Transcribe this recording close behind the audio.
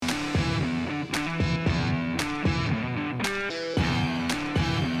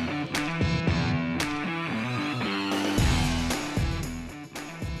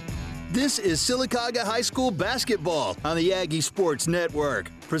This is Sylacauga High School basketball on the Aggie Sports Network,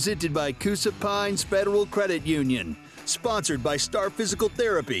 presented by Coosa Pines Federal Credit Union, sponsored by Star Physical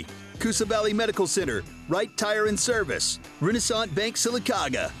Therapy, Coosa Valley Medical Center, Wright Tire and Service, Renaissance Bank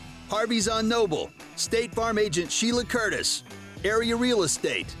Sylacauga, Harvey's on Noble, State Farm Agent Sheila Curtis, Area Real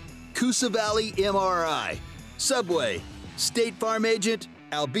Estate, Coosa Valley MRI, Subway, State Farm Agent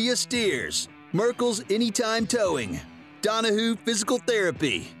Albia Steers, Merkel's Anytime Towing, Donahue Physical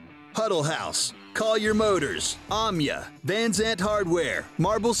Therapy, Huddle House, Collier Motors, Amya, Van Zant Hardware,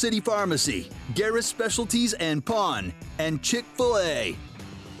 Marble City Pharmacy, Garris Specialties and Pawn, and Chick-fil-A.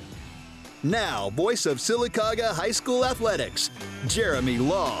 Now, voice of Sylacauga High School Athletics, Jeremy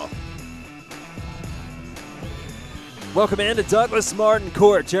Law. Welcome into Douglas Martin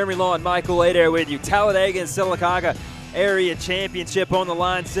Court. Jeremy Law and Michael Adair with you. Talladega and Sylacauga Area Championship on the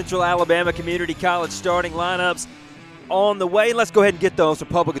line. Central Alabama Community College starting lineups on the way. Let's go ahead and get those from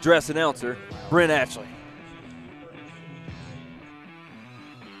public address announcer Brent Ashley.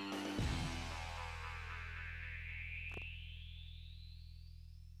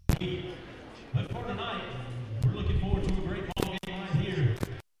 But for tonight, we're looking forward to a great ball game right here.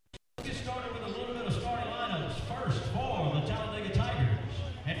 Let's get started with a little bit of starting lineups. First for the Talladega Tigers.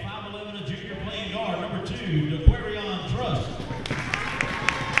 At 5'11", a junior playing guard, number 2, DeQuarion Trust.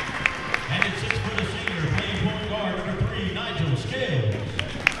 And at 6 foot, a senior playing point guard, number 3, Nigel Scales.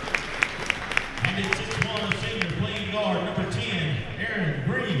 And at 6'1", a senior playing guard, number 10, Aaron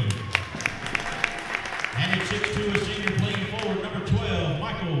Green. And at 6'2", a senior playing forward, number 12,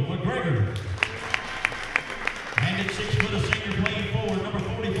 Michael McGregor. And at 6 foot, a senior playing forward, number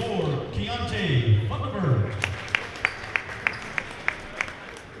 44, Keontae Funderburg.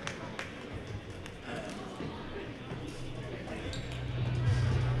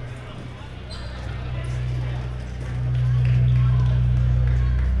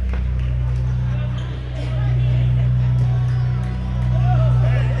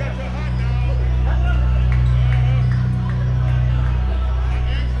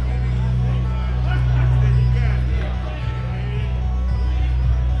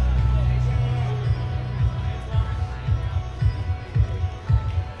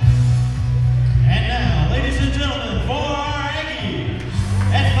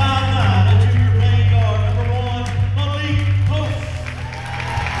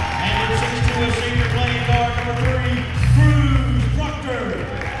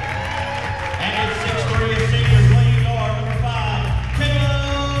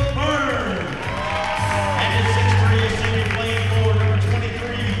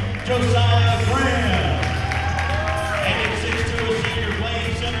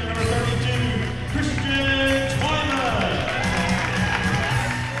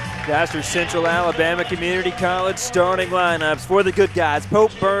 That's your Central Alabama Community College starting lineups for the good guys.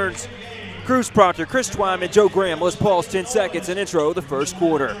 Pope Burns, Cruz Proctor, Chris Twyman, Joe Graham. Let's pause 10 seconds and intro the first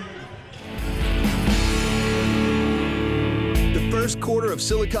quarter. The first quarter of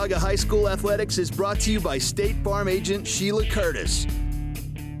Sylacauga High School Athletics is brought to you by State Farm Agent Sheila Curtis.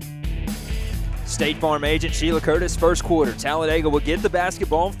 State Farm Agent Sheila Curtis, first quarter. Talladega will get the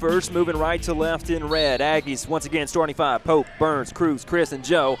basketball first, moving right to left in red. Aggies once again starting 5. Pope, Burns, Cruz, Chris, and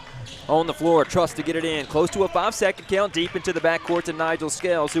Joe on the floor. Trust to get it in. Close to a 5-second count deep into the backcourt to Nigel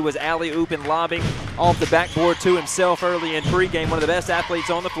Scales, who was alley-oop and lobbing off the backboard to himself early in pregame. One of the best athletes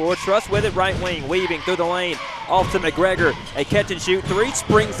on the floor. Trust with it, right wing, weaving through the lane. Off to McGregor. A catch-and-shoot three.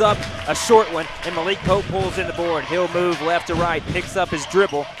 Springs up a short one, and Malik Pope pulls in the board. He'll move left to right, picks up his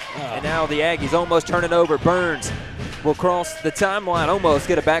dribble, and now the Aggies almost turn it over. Burns will cross the timeline, almost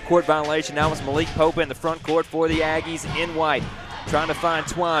get a backcourt violation. Now it's Malik Pope in the front court for the Aggies in white. Trying to find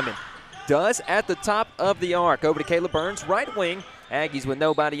Twyman. Does at the top of the arc. Over to Caleb Burns, right wing. Aggies with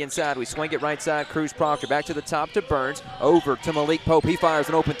nobody inside. We swing it right side. Cruz Proctor back to the top to Burns. Over to Malik Pope. He fires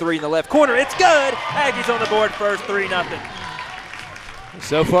an open three in the left corner. It's good. Aggies on the board first, 3-0.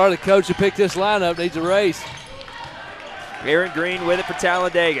 So far, the coach who picked this lineup needs a raise. Aaron Green with it for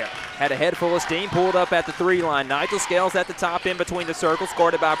Talladega. Had a head full of steam, pulled up at the 3 line. Nigel Scales at the top in between the circles,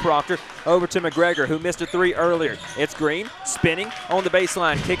 guarded by Proctor. Over to McGregor, who missed a 3 earlier. It's Green, spinning on the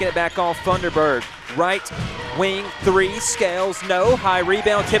baseline, kicking it back off Funderburg. Right wing 3, Scales, no. High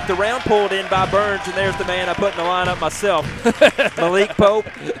rebound, tipped around, pulled in by Burns, and there's the man I put in the lineup myself. Malik Pope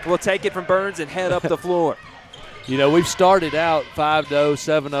will take it from Burns and head up the floor. You know, we've started out 5-0,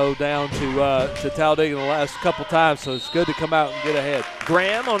 7-0 down to Talladega the last couple times, so it's good to come out and get ahead.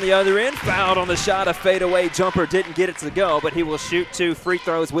 Graham on the other end, fouled on the shot. A fadeaway jumper, didn't get it to go, but he will shoot 2 free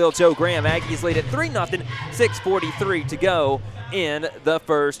throws. Will Joe Graham. Aggies lead at 3-0, 6:43 to go in the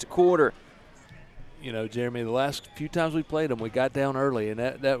first quarter. Jeremy, the last few times we played them, we got down early, and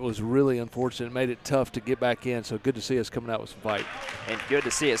that was really unfortunate. It made it tough to get back in, so good to see us coming out with some fight. And good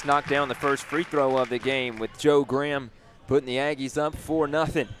to see us knock down the first free throw of the game with Joe Graham putting the Aggies up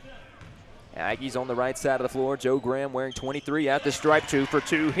 4-0. Aggies on the right side of the floor. Joe Graham wearing 23 at the stripe, 2 for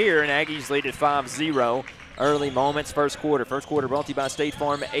 2 here, and Aggies lead at 5-0. Early moments, first quarter. First quarter brought to you by State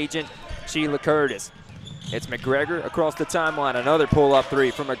Farm agent Sheila Curtis. It's McGregor across the timeline. Another pull-up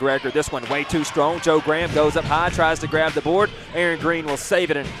 3 from McGregor. This one way too strong. Joe Graham goes up high, tries to grab the board. Aaron Green will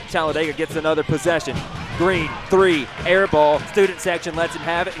save it, and Talladega gets another possession. Green, 3, air ball. Student section lets him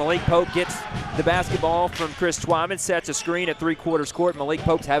have it. Malik Pope gets the basketball from Chris Twyman, sets a screen at 3/4 court. Malik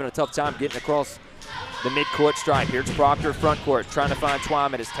Pope's having a tough time getting across the midcourt stripe. Here's Proctor front court trying to find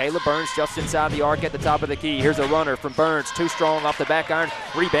Twyman. It's Caleb Burns just inside the arc at the top of the key. Here's a runner from Burns, too strong off the back iron.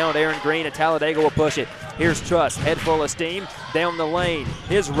 Rebound Aaron Green, and Talladega will push it. Here's Truss, head full of steam, down the lane.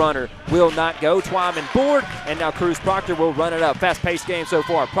 His runner will not go. Twyman board, and now Cruz Proctor will run it up. Fast-paced game so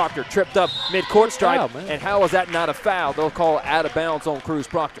far. Proctor tripped up midcourt stripe, and how is that not a foul? They'll call out of bounds on Cruz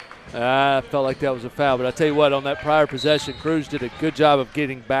Proctor. I felt like that was a foul, but I tell you what, on that prior possession, Cruz did a good job of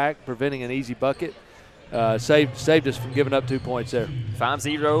getting back, preventing an easy bucket. Saved us from giving up 2 points there.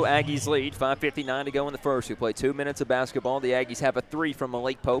 5-0 Aggies lead, 5:59 to go in the first. We play 2 minutes of basketball. The Aggies have a 3 from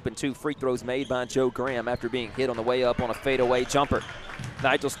Malik Pope and 2 free throws made by Joe Graham after being hit on the way up on a fadeaway jumper.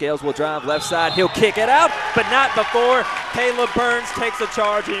 Nigel Scales will drive left side. He'll kick it out, but not before Caleb Burns takes a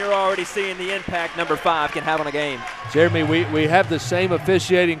charge, and you're already seeing the impact number 5 can have on a game. Jeremy, we have the same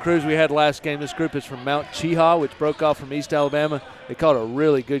officiating crews we had last game. This group is from Mount Cheaha, which broke off from East Alabama. They called a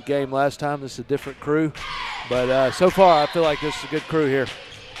really good game last time. This is a different crew. But so far, I feel like this is a good crew here.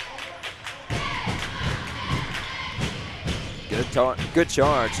 Good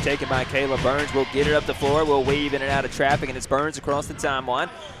charge taken by Caleb Burns. We'll get it up the floor. We'll weave in and out of traffic, and it's Burns across the timeline.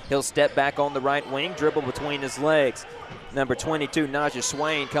 He'll step back on the right wing, dribble between his legs. Number 22, Najah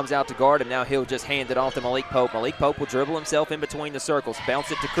Swain, comes out to guard him. Now he'll just hand it off to Malik Pope. Malik Pope will dribble himself in between the circles,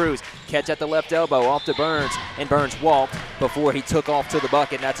 bounce it to Cruz, catch at the left elbow, off to Burns, and Burns walked before he took off to the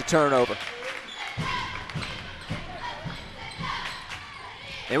bucket, and that's a turnover.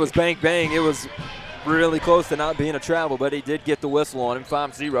 It was bang, bang. It was really close to not being a travel, but he did get the whistle on him.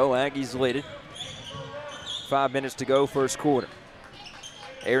 5-0, Aggies lead it. 5 minutes to go, first quarter.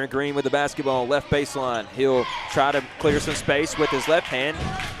 Aaron Green with the basketball, left baseline. He'll try to clear some space with his left hand.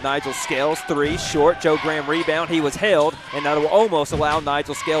 Nigel Scales, 3, short. Joe Graham rebound. He was held, and that will almost allow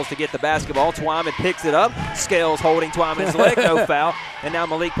Nigel Scales to get the basketball. Twyman picks it up. Scales holding Twyman's leg, no foul. And now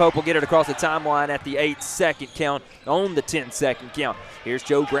Malik Pope will get it across the timeline at the 8-second count on the 10-second count. Here's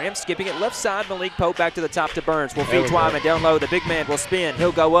Joe Graham skipping it left side. Malik Pope back to the top to Burns. Will feed Twyman down low. The big man will spin.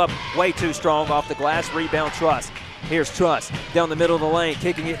 He'll go up way too strong off the glass. Rebound Truss. Here's Truss down the middle of the lane,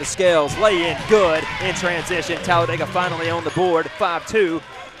 kicking it to Scales. Lay in good in transition. Talladega finally on the board. 5-2,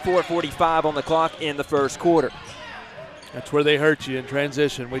 4:45 on the clock in the first quarter. That's where they hurt you in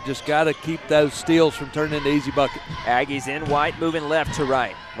transition. We just got to keep those steals from turning into easy buckets. Aggies in white, moving left to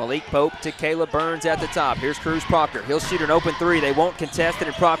right. Malik Pope to Caleb Burns at the top. Here's Cruz Proctor. He'll shoot an open 3. They won't contest it,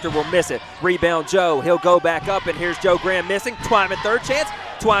 and Proctor will miss it. Rebound Joe. He'll go back up, and here's Joe Graham missing. Twyman third chance.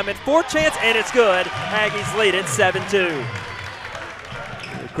 Twyman fourth chance, and it's good. Aggies lead it 7-2.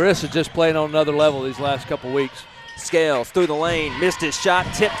 Chris is just playing on another level these last couple weeks. Scales through the lane, missed his shot,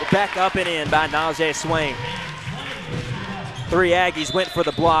 tipped back up and in by Najee Swain. 3 Aggies went for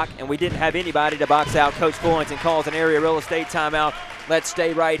the block, and we didn't have anybody to box out. Coach Fullington calls an area real estate timeout. Let's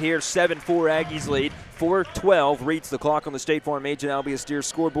stay right here. 7-4 Aggies lead. 4:12 reads the clock on the State Farm Agent Albia Steers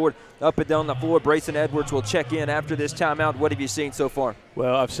scoreboard. Up and down the floor, Brayson Edwards will check in after this timeout. What have you seen so far?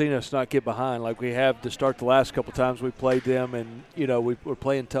 Well, I've seen us not get behind like we have to start the last couple times we played them, and we're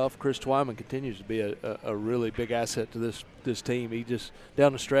playing tough. Chris Twyman continues to be a really big asset to this team. He just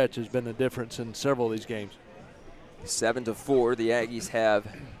down the stretch has been the difference in several of these games. 7-4. The Aggies have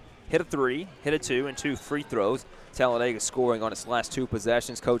hit a 3, hit a 2, and 2 free throws. Talladega scoring on its last 2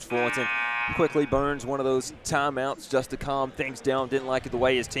 possessions. Coach Fullington quickly burns one of those timeouts just to calm things down. Didn't like the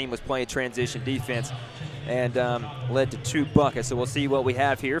way his team was playing transition defense, and led to 2 buckets. So we'll see what we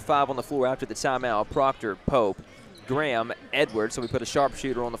have here. 5 on the floor after the timeout. Proctor, Pope, Graham, Edwards. So we put a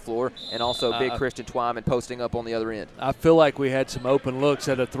sharpshooter on the floor, and also big Christian Twyman posting up on the other end. I feel like we had some open looks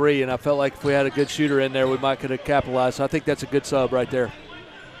at a 3, and I felt like if we had a good shooter in there, we might could have capitalized. So I think that's a good sub right there.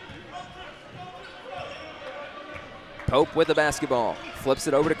 Pope with the basketball. Flips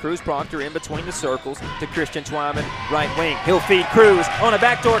it over to Cruz Proctor in between the circles to Christian Twyman, right wing. He'll feed Cruz on a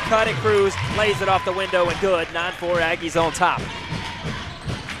backdoor cut, and Cruz lays it off the window and good. 9-4 Aggies on top.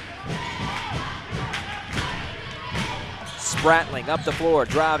 Spratling up the floor,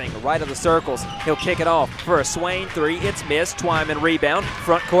 driving right of the circles. He'll kick it off for a Swain three. It's missed. Twyman rebound.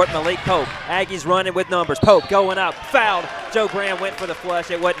 Front court, Malik Pope. Aggies running with numbers. Pope going up. Fouled. Joe Graham went for the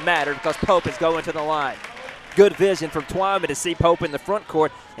flush. It wouldn't matter because Pope is going to the line. Good vision from Twyman to see Pope in the front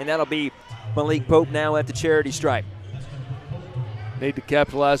court, and that'll be Malik Pope now at the charity stripe. Need to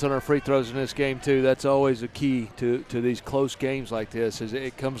capitalize on our free throws in this game, too. That's always a key to these close games like this. Is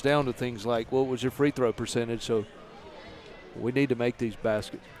it comes down to things like, what was your free throw percentage? So we need to make these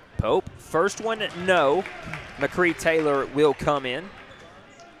baskets. Pope, first one, no. McCree Taylor will come in.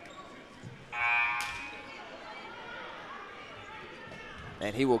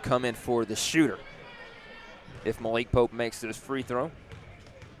 And he will come in for the shooter if Malik Pope makes this free throw.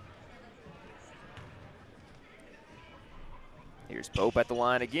 Here's Pope at the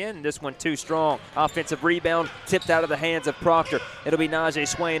line again. This one too strong. Offensive rebound tipped out of the hands of Proctor. It'll be Najee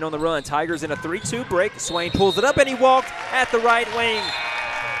Swain on the run. Tigers in a 3-2 break. Swain pulls it up and he walked at the right wing.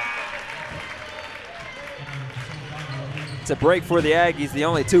 It's a break for the Aggies. The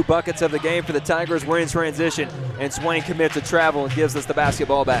only 2 buckets of the game for the Tigers were in transition, and Swain commits a travel and gives us the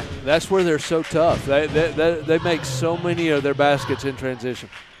basketball back. That's where they're so tough. They make so many of their baskets in transition.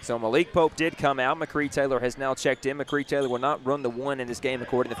 So Malik Pope did come out. McCree Taylor has now checked in. McCree Taylor will not run the 1 in this game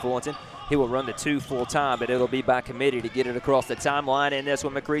according to Fullerton. He will run the 2 full time, but it'll be by committee to get it across the timeline. And this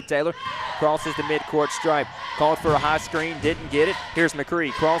one, McCree Taylor crosses the midcourt stripe. Called for a high screen, didn't get it. Here's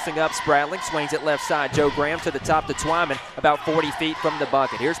McCree crossing up, Spratling, swings it left side. Joe Graham to the top to Twyman, about 40 feet from the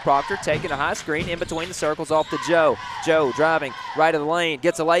bucket. Here's Proctor taking a high screen in between the circles off to Joe. Joe driving right of the lane,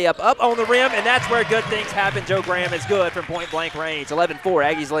 gets a layup up on the rim, and that's where good things happen. Joe Graham is good from point blank range. 11-4,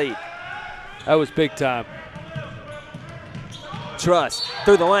 Aggies lead. That was big time. Truss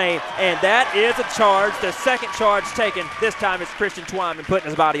through the lane, and that is a charge. The second charge taken. This time it's Christian Twyman putting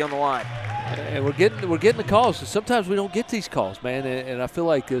his body on the line. And we're getting the calls. Sometimes we don't get these calls, man. And I feel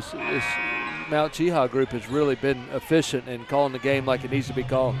like this Mount Cheaha group has really been efficient in calling the game like it needs to be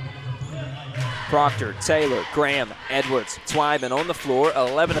called. Proctor, Taylor, Graham, Edwards, Twyman on the floor.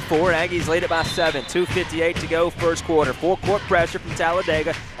 11-4. Aggies lead it by 7. 2:58 to go first quarter. Full court pressure from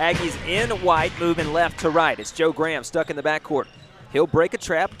Talladega. Aggies in white, moving left to right. It's Joe Graham stuck in the backcourt. He'll break a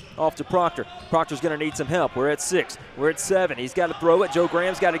trap off to Proctor. Proctor's going to need some help. We're at 6. We're at 7. He's got to throw it. Joe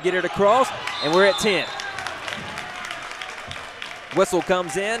Graham's got to get it across, and we're at 10. Whistle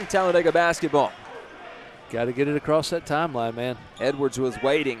comes in. Talladega basketball. Got to get it across that timeline, man. Edwards was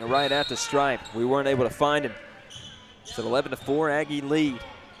waiting right at the stripe. We weren't able to find him. It's an 11-4 Aggie lead.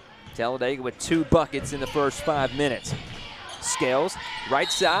 Talladega with 2 buckets in the first 5 minutes. Scales,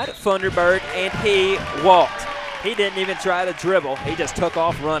 right side, Funderburg, and he walked. He didn't even try to dribble. He just took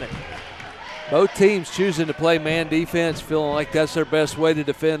off running. Both teams choosing to play man defense, feeling like that's their best way to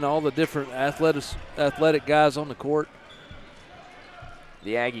defend all the different athletic guys on the court.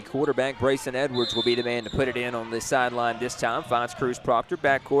 The Aggie quarterback, Brayson Edwards, will be the man to put it in on this sideline this time. Finds Cruz Proctor.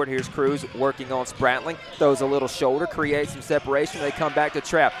 Backcourt, here's Cruz working on Spratling. Throws a little shoulder, creates some separation. They come back to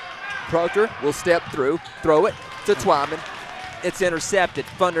trap. Proctor will step through, throw it to Twyman. It's intercepted.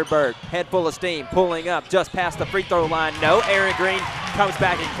 Funderburg, head full of steam, pulling up just past the free throw line. No, Aaron Green comes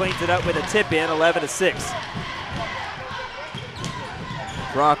back and cleans it up with a tip in, 11-6.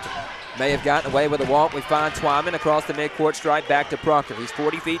 Proctor may have gotten away with a walk. We find Twyman across the midcourt stripe back to Proctor. He's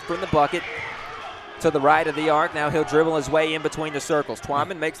 40 feet from the bucket to the right of the arc. Now he'll dribble his way in between the circles.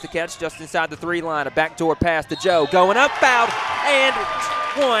 Twyman makes the catch just inside the 3 line. A backdoor pass to Joe. Going up, fouled, and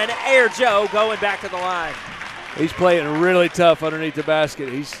one. Air Joe going back to the line. He's playing really tough underneath the basket.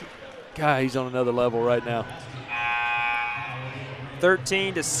 He's on another level right now.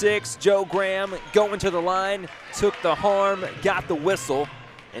 13-6. Joe Graham going to the line. Took the harm, got the whistle.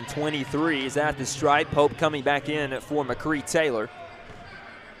 And 23 is at the stripe. Pope coming back in for McCree Taylor.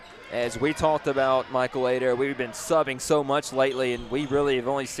 As we talked about, Michael Adair, we've been subbing so much lately, and we really have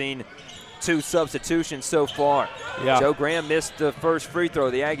only seen 2 substitutions so far. Yeah. Joe Graham missed the first free throw.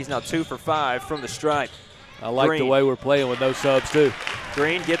 The Aggies now 2 for 5 from the stripe. I like Green. the way we're playing with no subs, too.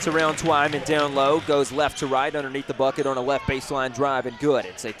 Green gets around Twyman down low, goes left to right underneath the bucket on a left baseline drive, and good.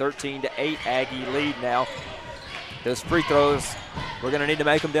 It's a 13-8 Aggie lead now. Those free throws, we're going to need to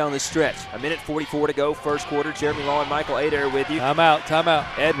make them down the stretch. 1:44 to go, first quarter. Jeremy Law and Michael Adair with you. Timeout.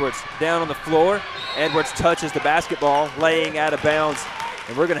 Edwards down on the floor. Edwards touches the basketball, laying out of bounds.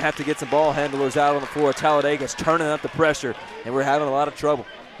 And we're going to have to get some ball handlers out on the floor. Talladega's turning up the pressure, and we're having a lot of trouble.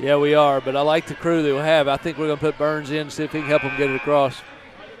 Yeah, we are, but I like the crew that we have. I think we're going to put Burns in and see if he can help them get it across.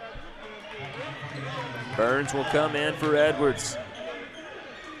 Burns will come in for Edwards.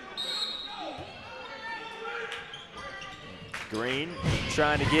 Green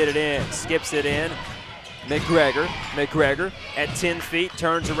trying to get it in, skips it in. McGregor at 10 feet,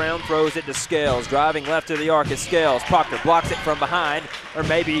 turns around, throws it to Scales. Driving left of the arc is Scales. Proctor blocks it from behind, or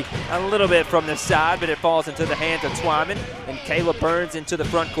maybe a little bit from the side, but it falls into the hands of Twyman. And Caleb Burns into the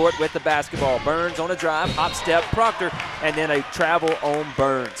front court with the basketball. Burns on a drive, hop step, Proctor, and then a travel on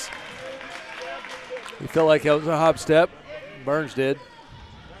Burns. You felt like it was a hop step? Burns did.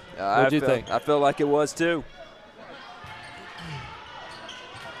 What do you think? I feel like it was too.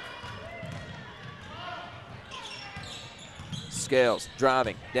 Scales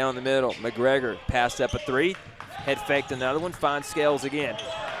driving down the middle. McGregor passed up a three. Head faked another one. Finds Scales again.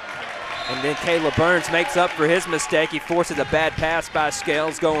 And then Caleb Burns makes up for his mistake. He forces a bad pass by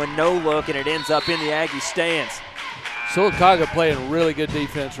Scales going no look, and it ends up in the Aggie stands. Sylacauga playing really good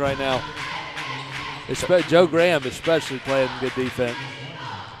defense right now. Joe Graham especially playing good defense.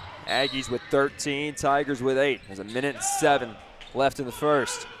 Aggies with 13, Tigers with 8. There's 1:07 left in the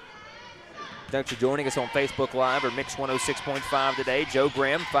first. Thanks for joining us on Facebook Live or Mix 106.5 today. Joe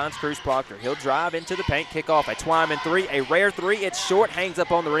Graham finds Cruz Proctor. He'll drive into the paint, kick off a Twyman three, a rare three. It's short, hangs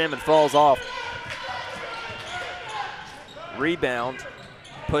up on the rim and falls off. Rebound,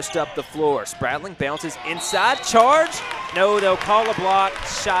 pushed up the floor. Spradling bounces inside, charge. No, they'll call a block.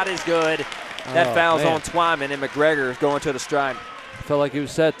 Shot is good. That foul's on Twyman, and McGregor is going to the stripe. Felt like he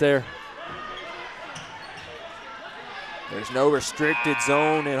was set there. There's no restricted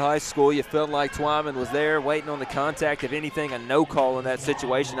zone in high school. You felt like Twyman was there waiting on the contact. If anything, a no call in that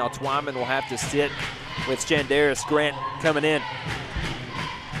situation. Now Twyman will have to sit with Shandarius Grant coming in.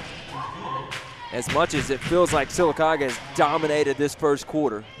 As much as it feels like Sylacauga has dominated this first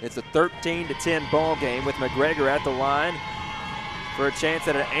quarter, it's a 13-10 ball game with McGregor at the line for a chance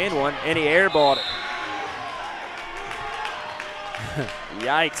at an and one, and he airballed it.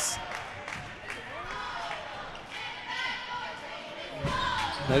 Yikes.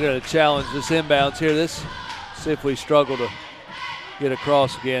 They're going to challenge this inbounds here. See if we struggle to get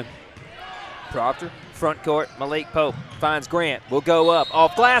across again. Proctor, front court, Malik Pope finds Grant. We'll go up,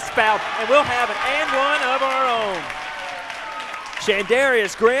 off glass, foul, and we'll have an and one of our own.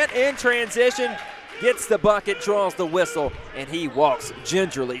 Shandarius Grant in transition, gets the bucket, draws the whistle, and he walks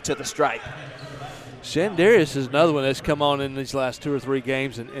gingerly to the stripe. Shandarius is another one that's come on in these last 2 or 3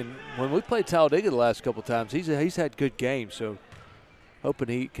 games, and when we played Talladega the last couple of times, he's had good games, so hoping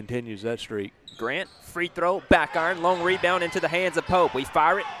he continues that streak. Grant, free throw, back iron, long rebound into the hands of Pope. We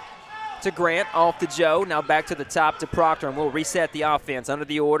fire it to Grant, off to Joe, now back to the top to Proctor, and we'll reset the offense under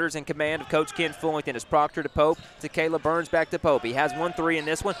the orders and command of Coach Ken Fullington. It's Proctor to Pope to Caleb Burns, back to Pope. He has 1-3 in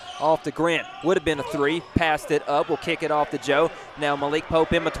this one, off to Grant. Would have been a 3, passed it up. We'll kick it off to Joe. Now Malik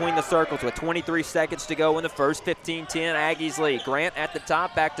Pope in between the circles with 23 seconds to go in the first. 15-10, Aggies lead. Grant at the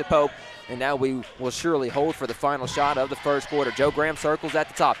top, back to Pope. And now we will surely hold for the final shot of the first quarter. Joe Graham circles at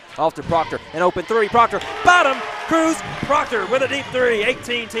the top. Off to Proctor. An open three. Proctor. Bottom. Cruz. Proctor with a deep three.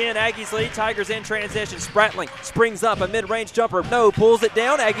 18-10. Aggies lead. Tigers in transition. Spratling springs up a mid-range jumper. No. Pulls it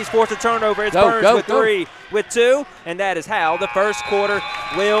down. Aggies force a turnover. It's Burns with 3. With 2. And that is how the first quarter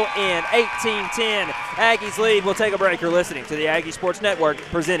will end. 18-10. Aggies lead. We'll take a break. You're listening to the Aggie Sports Network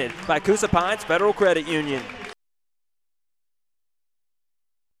presented by Coosa Pines Federal Credit Union.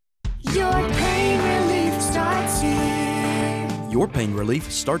 Your pain relief starts here. Your pain relief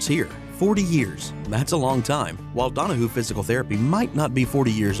starts here. 40 years. That's a long time. While Donahue Physical Therapy might not be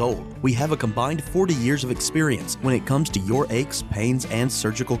 40 years old, we have a combined 40 years of experience when it comes to your aches, pains, and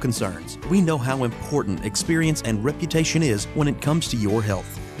surgical concerns. We know how important experience and reputation is when it comes to your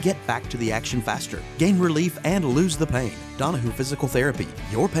health. Get back to the action faster. Gain relief and lose the pain. Donahue Physical Therapy.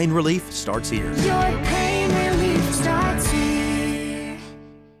 Your pain relief starts here. Your pain relief starts here.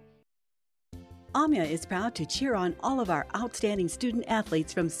 AMIA is proud to cheer on all of our outstanding student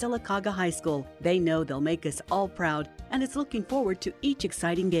athletes from Sylacauga High School. They know they'll make us all proud and is looking forward to each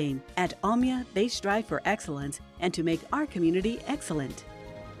exciting game. At AMIA, they strive for excellence and to make our community excellent.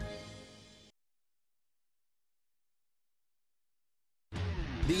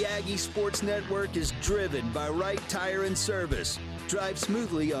 The Aggie Sports Network is driven by Wright Tire and Service. Drive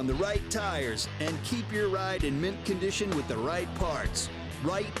smoothly on the right tires and keep your ride in mint condition with the right parts.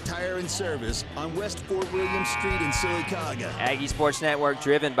 Wright Tire and Service on West Fort William Street in Sylacauga. Aggie Sports Network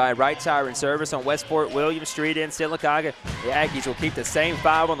driven by Wright Tire and Service on West Fort William Street in Sylacauga. The Aggies will keep the same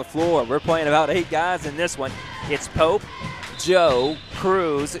 5 on the floor. We're playing about 8 guys in this one. It's Pope, Joe,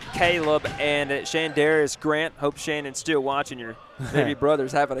 Cruz, Caleb, and Shandarius Grant. Hope Shannon's still watching. Your baby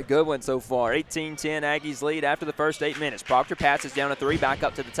brother's having a good one so far. 18-10 Aggies lead after the first 8 minutes. Proctor passes down a 3, back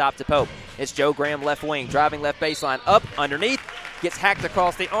up to the top to Pope. It's Joe Graham left wing, driving left baseline, up, underneath. Gets hacked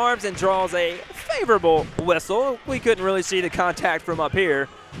across the arms and draws a favorable whistle. We couldn't really see the contact from up here,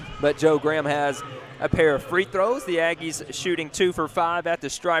 But Joe Graham has a pair of free throws. The Aggies shooting 2 for 5 at the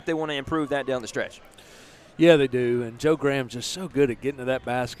stripe. They want to improve that down the stretch. Yeah, they do. And Joe Graham's just so good at getting to that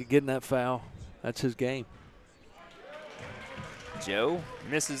basket, getting that foul. That's his game. Joe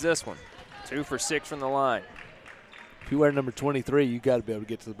misses this one. 2 for 6 from the line. If you wear number 23, you got to be able to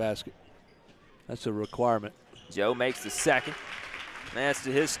get to the basket. That's a requirement. Joe makes the second. That's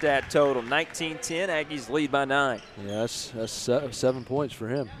to his stat total, 19-10. Aggies lead by 9. Yeah, that's 7 points for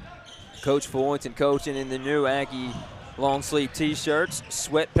him. Coach Fullington coaching in the new Aggie long sleeve T-shirts,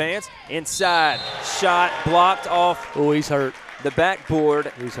 sweatpants. Inside, shot blocked off. Oh, he's hurt. The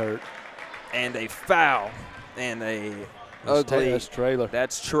backboard. He's hurt. And a foul. And a That's Traylor.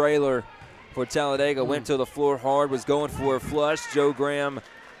 That's Traylor for Talladega. Went to the floor hard, was going for a flush. Joe Graham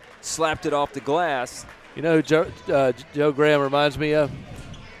slapped it off the glass. You know who Joe Graham reminds me of?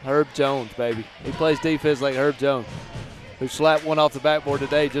 Herb Jones, baby. He plays defense like Herb Jones, who slapped one off the backboard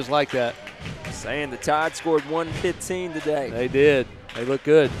today just like that. Saying the Tide scored 115 today. They did. They look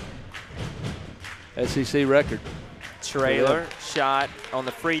good. SEC record. Traylor shot on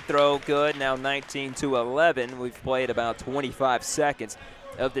the free throw, good. Now 19-11. We've played about 25 seconds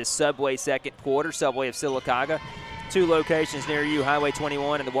of this Subway second quarter. Subway of Sylacauga. 2 locations near you, Highway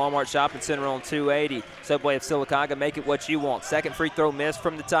 21 and the Walmart Shopping Center on 280. Subway of Sylacauga, make it what you want. Second free throw missed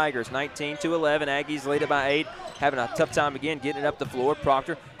from the Tigers, 19-11. Aggies lead it by 8. Having a tough time again getting it up the floor.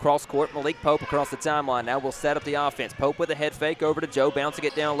 Proctor, cross court, Malik Pope across the timeline. Now we'll set up the offense. Pope with a head fake over to Joe, bouncing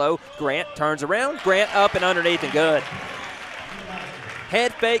it down low. Grant turns around. Grant up and underneath and good.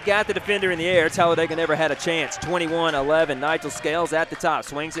 Head fake got the defender in the air. Talladega never had a chance. 21-11. Nigel Scales at the top.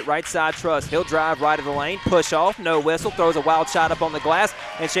 Swings it right side Truss. He'll drive right of the lane. Push off. No whistle. Throws a wild shot up on the glass.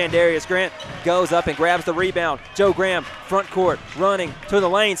 And Shandarius Grant goes up and grabs the rebound. Joe Graham, front court, running to the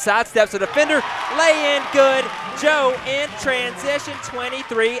lane. Sidesteps the defender. Lay in good. Joe in transition.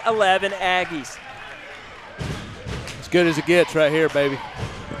 23-11 Aggies. As good as it gets right here, baby.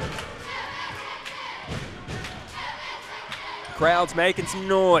 Crowd's making some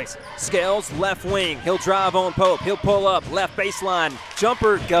noise. Scales left wing. He'll drive on Pope. He'll pull up left baseline.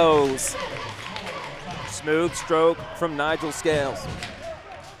 Jumper goes. Smooth stroke from Nigel Scales.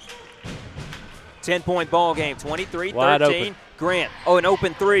 10-point ball game. 23-13. Grant. Oh, an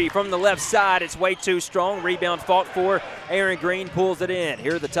open 3 from the left side. It's way too strong. Rebound fought for. Aaron Green pulls it in.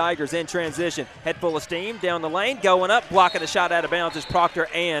 Here are the Tigers in transition. Head full of steam down the lane. Going up. Blocking the shot out of bounds is Proctor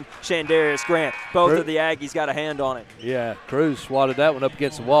and Shandarius Grant. Both of the Aggies got a hand on it. Yeah, Cruz swatted that one up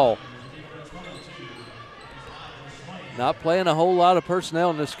against the wall. Not playing a whole lot of personnel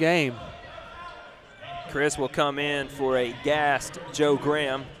in this game. Chris will come in for a gassed Joe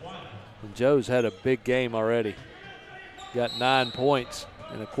Graham. And Joe's had a big game already. Got 9 points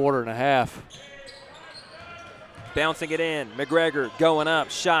in a quarter and a half. Bouncing it in. McGregor going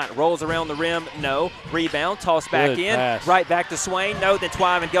up. Shot. Rolls around the rim. No. Rebound. Toss back in. Pass. Right back to Swain. No. Then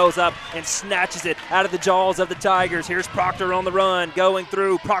Twyman goes up and snatches it out of the jaws of the Tigers. Here's Proctor on the run. Going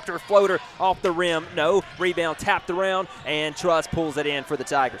through. Proctor floater off the rim. No. Rebound tapped around. And Truss pulls it in for the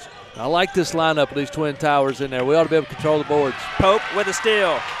Tigers. I like this lineup of these Twin Towers in there. We ought to be able to control the boards. Pope with a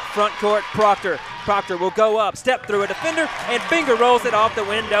steal. Front court, Proctor. Proctor will go up, step through a defender, and finger rolls it off the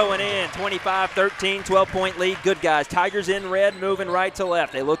window and in. 25-13, 12-point lead. Good guys. Tigers in red, moving right to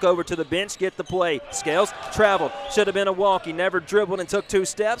left. They look over to the bench, get the play. Scales traveled. Should have been a walk. He never dribbled and took 2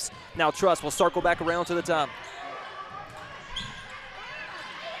 steps. Now Truss will circle back around to the top.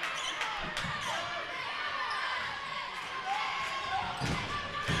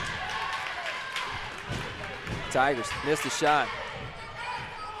 Tigers missed the shot.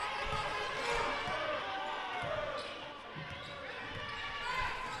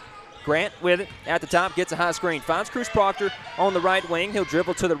 Grant with it at the top, gets a high screen. Finds Cruz Proctor on the right wing. He'll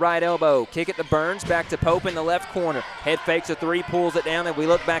dribble to the right elbow. Kick it to Burns, back to Pope in the left corner. Head fakes a 3, pulls it down, and we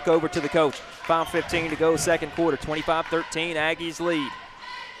look back over to the coach. 5:15 to go, second quarter. 25-13, Aggies lead.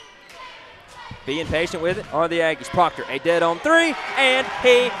 Being patient with it are the Aggies. Proctor, a dead on 3, and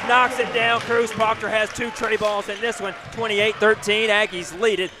he knocks it down. Cruz Proctor has 2 tray balls in this one. 28-13, Aggies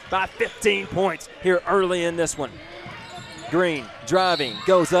lead it by 15 points here early in this one. Green driving,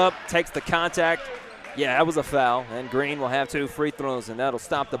 goes up, takes the contact. Yeah, that was a foul, and Green will have 2 free throws, and that'll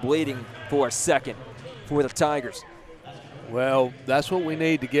stop the bleeding for a second for the Tigers. Well, that's what we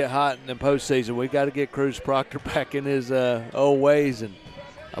need to get hot in the postseason. We got to get Cruz Proctor back in his old ways, and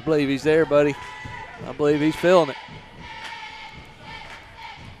I believe he's there, buddy. I believe he's feeling it.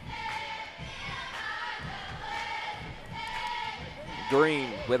 Green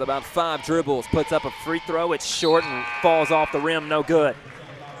with about 5 dribbles, puts up a free throw. It's short and falls off the rim, no good.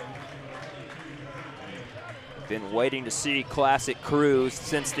 Been waiting to see Classic Cruz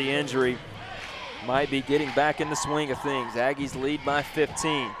since the injury. Might be getting back in the swing of things. Aggies lead by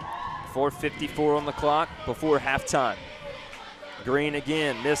 15. 4:54 on the clock before halftime. Green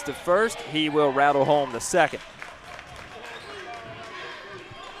again missed the first. He will rattle home the second.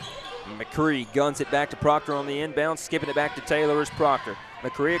 McCree guns it back to Proctor on the inbound, skipping it back to Taylor as Proctor.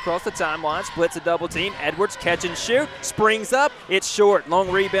 McCree across the timeline, splits a double team. Edwards catch and shoot, springs up. It's short.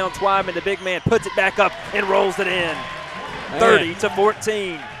 Long rebound. Twyman, the big man, puts it back up and rolls it in.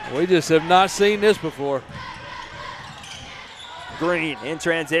 30-14. We just have not seen this before. Green in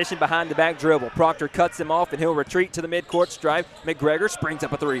transition behind the back dribble. Proctor cuts him off and he'll retreat to the midcourt stripe. McGregor springs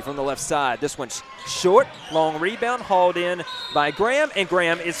up a three from the left side. This one's short. Long rebound hauled in by Graham, and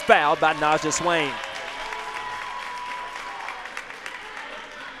Graham is fouled by Naja Swain.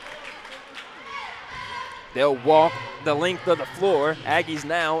 They'll walk the length of the floor. Aggies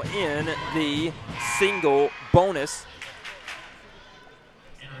now in the single bonus.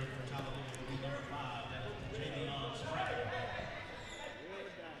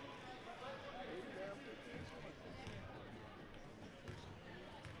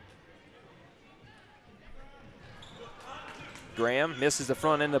 Graham misses the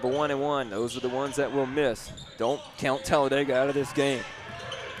front end of a 1-and-1. Those are the ones that will miss. Don't count Talladega out of this game.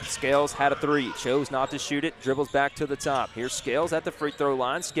 Scales had a three, chose not to shoot it, dribbles back to the top. Here's Scales at the free throw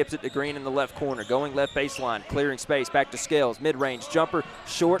line, skips it to Green in the left corner, going left baseline, clearing space, back to Scales, mid-range jumper,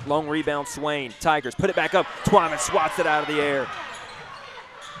 short, long rebound, Swain. Tigers put it back up, Twyman swats it out of the air.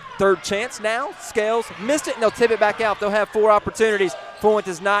 Third chance now, Scales missed it, and they'll tip it back out. They'll have 4 opportunities. Fuente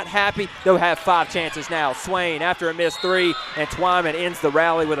is not happy. They'll have 5 chances now. Swain after a missed 3, and Twyman ends the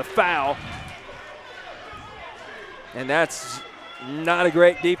rally with a foul. And that's not a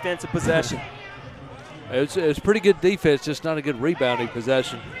great defensive possession. It's pretty good defense, just not a good rebounding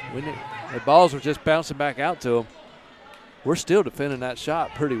possession. The balls were just bouncing back out to them. We're still defending that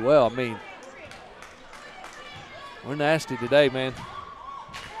shot pretty well. I mean, we're nasty today, man.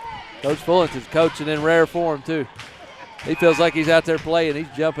 Coach Fullens is coaching in rare form, too. He feels like he's out there playing.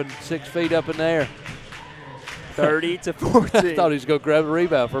 He's jumping 6 feet up in the air. 30-14. I thought he was going to grab a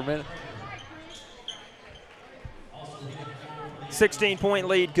rebound for a minute. 16-point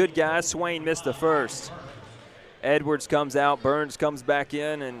lead, good guys. Swain missed the first. Edwards comes out, Burns comes back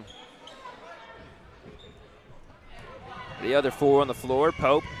in, and the other 4 on the floor,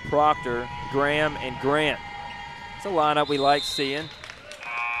 Pope, Proctor, Graham, and Grant. It's a lineup we like seeing.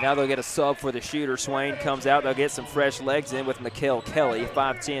 Now they'll get a sub for the shooter. Swain comes out. They'll get some fresh legs in with Mikhail Kelly,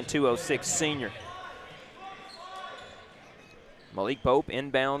 5'10", 206 senior. Malik Pope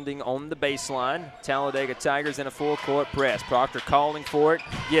inbounding on the baseline. Talladega Tigers in a full-court press. Proctor calling for it,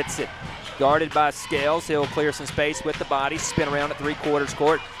 gets it. Guarded by Scales. He'll clear some space with the body, spin around at 3/4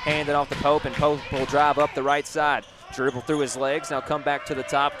 court, hand it off to Pope, and Pope will drive up the right side. Dribble through his legs, now come back to the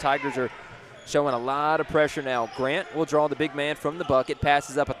top. Tigers are showing a lot of pressure now. Grant will draw the big man from the bucket,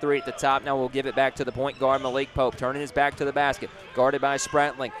 passes up a 3 at the top. Now we'll give it back to the point guard, Malik Pope, turning his back to the basket. Guarded by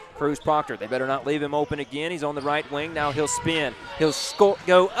Spratling. Cruz Proctor. They better not leave him open again. He's on the right wing. Now he'll spin. He'll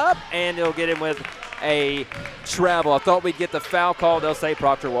go up, and he'll get him with a travel. I thought we'd get the foul call. They'll say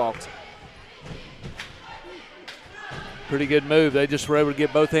Proctor walked. Pretty good move. They just were able to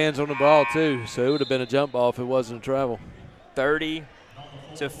get both hands on the ball, too. So it would have been a jump ball if it wasn't a travel.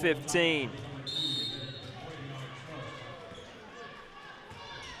 30-15.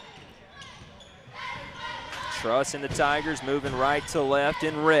 Truss and the Tigers moving right to left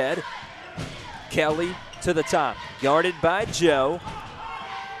in red. Kelly to the top, guarded by Joe.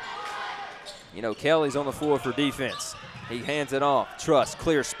 You know, Kelly's on the floor for defense. He hands it off. Truss,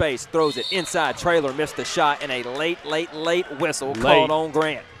 clear space, throws it inside. Traylor missed the shot, and a late whistle called on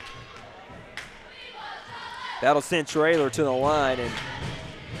Grant. That'll send Traylor to the line, and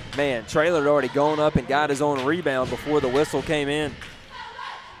man, Traylor had already gone up and got his own rebound before the whistle came in.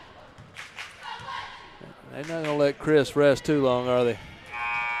 They're not going to let Chris rest too long, are they?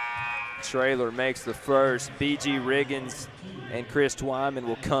 Traylor makes the first. B.G. Riggins and Chris Twyman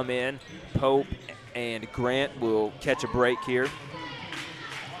will come in. Pope and Grant will catch a break here.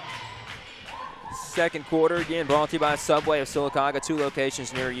 Second quarter, again, brought to you by Subway of Sylacauga, 2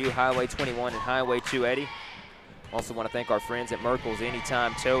 locations near you, Highway 21 and Highway 280. Also want to thank our friends at Merkel's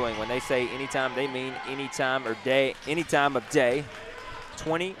Anytime Towing. When they say anytime, they mean any time of day.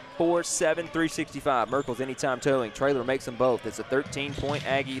 24/7, 365. Merkel's Anytime Towing. Traylor makes them both. It's a 13-point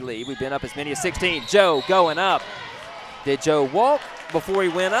Aggie lead. We've been up as many as 16. Joe going up. Did Joe walk before he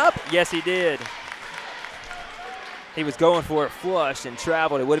went up? Yes, he did. He was going for a flush and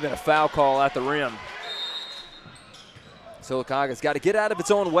traveled. It would have been a foul call at the rim. Sylacauga's got to get out of its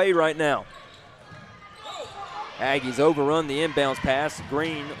own way right now. Aggies overrun the inbounds pass.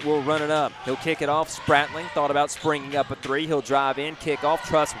 Green will run it up. He'll kick it off. Spratling thought about springing up a three. He'll drive in, kick off.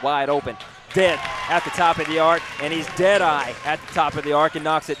 Truss wide open. Dead at the top of the arc, and he's dead-eye at the top of the arc and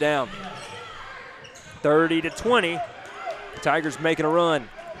knocks it down. 30-20. The Tigers making a run.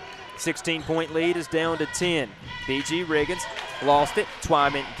 16-point lead is down to 10. B.G. Riggins lost it.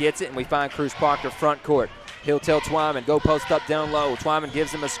 Twyman gets it, and we find Cruz Proctor front court. He'll tell Twyman, go post up down low. Twyman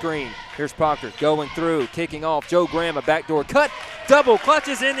gives him a screen. Here's Proctor going through, kicking off. Joe Graham, a backdoor cut. Double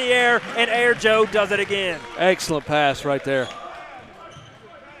clutches in the air, and Air Joe does it again. Excellent pass right there.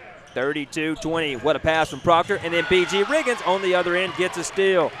 32-20. What a pass from Proctor. And then B.G. Riggins on the other end gets a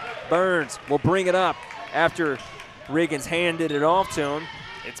steal. Burns will bring it up after Riggins handed it off to him.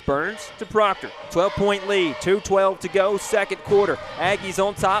 It's Burns to Proctor. 12-point lead, 2:12 to go, second quarter. Aggies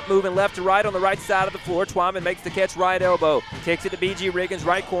on top, moving left to right on the right side of the floor. Twyman makes the catch right elbow. Kicks it to B.G. Riggins,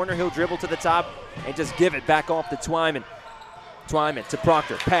 right corner. He'll dribble to the top and just give it back off to Twyman. Twyman to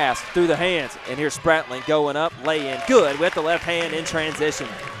Proctor, pass through the hands. And here's Spratling going up, lay in good with the left hand in transition.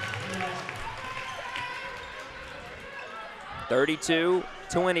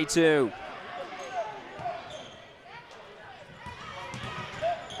 32-22.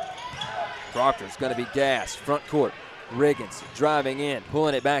 Proctor's going to be gassed. Front court. Riggins driving in,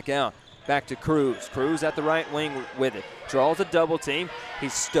 pulling it back out. Back to Cruz. Cruz at the right wing with it. Draws a double team.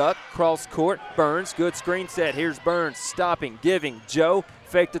 He's stuck. Cross court. Burns. Good screen set. Here's Burns stopping, giving. Joe.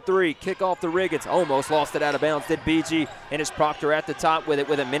 Fake the three. Kick off the Riggins. Almost lost it out of bounds. Did BG. And it's Proctor at the top with it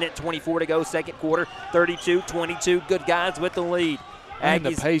with a minute 24 to go. Second quarter. 32-22. Good guys with the lead. And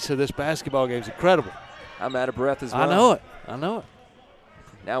the pace of this basketball game is incredible. I'm out of breath as well. I know it.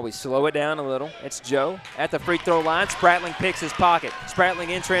 Now we slow it down a little. It's Joe at the free throw line. Spratling picks his pocket. Spratling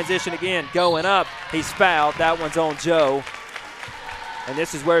in transition again. Going up. He's fouled. That one's on Joe. And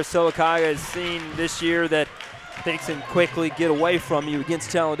this is where Sylacauga has seen this year that things can quickly get away from you against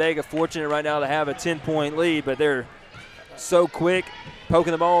Talladega. Fortunate right now to have a 10-point lead, but they're so quick,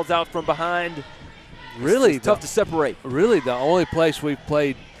 poking the balls out from behind. Really it's tough to separate. Really, the only place we've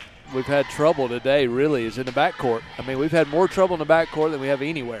had trouble today really is in the backcourt. I mean, we've had more trouble in the backcourt than we have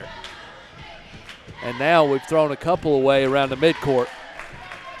anywhere. And now we've thrown a couple away around the midcourt.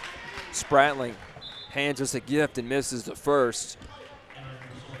 Spratling hands us a gift and misses the first.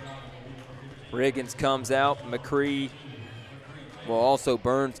 Riggins comes out. Also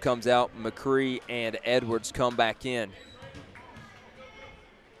Burns comes out. McCree and Edwards come back in.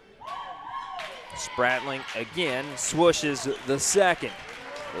 Spratling again swooshes the second.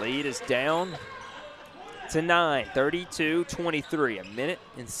 Lead is down to 9, 32-23. A minute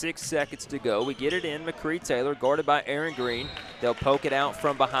and 6 seconds to go. We get it in. McCree Taylor guarded by Aaron Green. They'll poke it out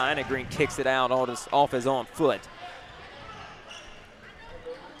from behind, and Green kicks it out off his own foot.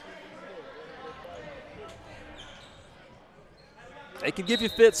 They can give you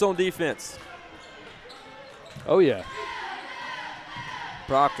fits on defense. Oh, yeah.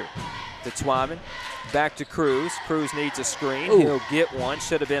 Proctor to Twyman. Back to Cruz. Cruz needs a screen. Ooh. He'll get one.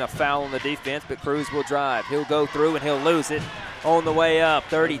 Should have been a foul on the defense, but Cruz will drive. He'll go through and he'll lose it on the way up.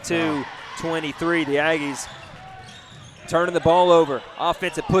 32-23. The Aggies turning the ball over.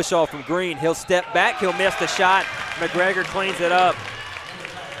 Offensive push off from Green. He'll step back. He'll miss the shot. McGregor cleans it up.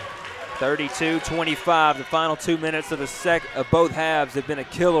 32-25. The final 2 minutes of both halves have been a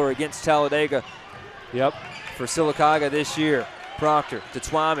killer against Talladega. Yep. For Sylacauga this year. Proctor to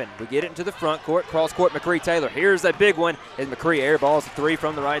Twyman. We get it into the front court. Cross court, McCree Taylor. Here's a big one. And McCree airballs a three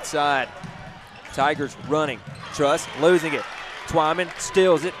from the right side. Tigers running. Truss losing it. Twyman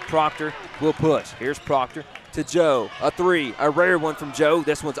steals it. Proctor will push. Here's Proctor to Joe. A three. A rare one from Joe.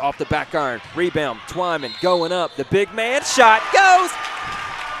 This one's off the back iron. Rebound. Twyman going up. The big man shot goes.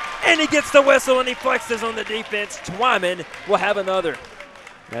 And he gets the whistle and he flexes on the defense. Twyman will have another.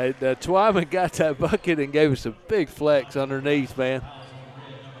 Twyman got that bucket and gave us a big flex underneath, man.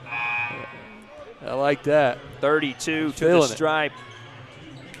 I like that. 32 to the stripe.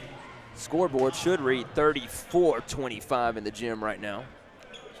 Scoreboard should read 34-25 in the gym right now.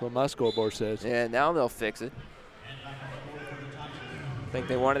 That's what my scoreboard says. Yeah, now they'll fix it. I think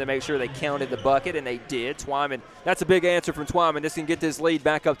they wanted to make sure they counted the bucket, and they did. Twyman, that's a big answer from Twyman. This can get this lead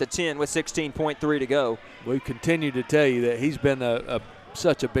back up to 10 with 16.3 to go. We continue to tell you that he's been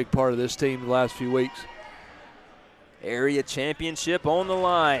such a big part of this team the last few weeks. Area championship on the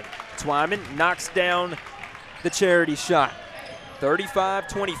line. Twyman knocks down the charity shot.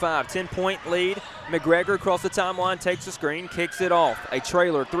 35-25, 10-point lead. McGregor across the timeline, takes the screen, kicks it off. A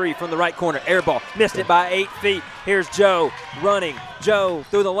trailer three from the right corner. Air ball, missed it by 8 feet. Here's Joe running. Joe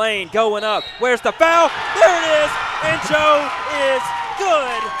through the lane, going up. Where's the foul? There it is, and Joe is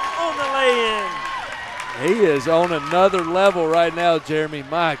good on the lay-in. He is on another level right now, Jeremy.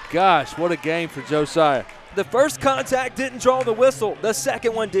 My gosh, what a game for Josiah. The first contact didn't draw the whistle. The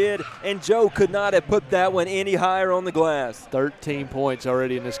second one did, and Joe could not have put that one any higher on the glass. 13 points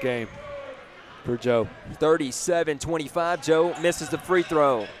already in this game for Joe. 37-25. Joe misses the free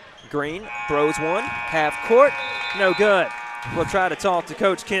throw. Green throws one, half court, no good. We'll try to talk to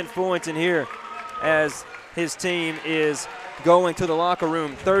Coach Kent Fullington here as his team is going to the locker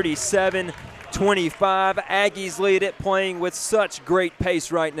room. 37-25. Aggies lead it, playing with such great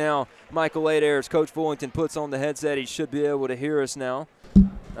pace right now. Michael Adair, Coach Fullington puts on the headset. He should be able to hear us now.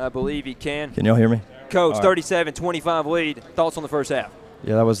 I believe he can. Can y'all hear me? Coach, 37-25 lead. Thoughts on the first half?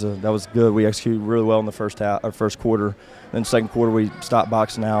 Yeah, that was good. We executed really well in the first quarter. Then second quarter we stopped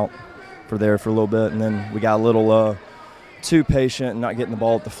boxing out for a little bit, and then we got a little too patient and not getting the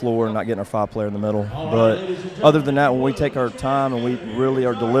ball at the floor and not getting our five-player in the middle. But other than that, when we take our time and we really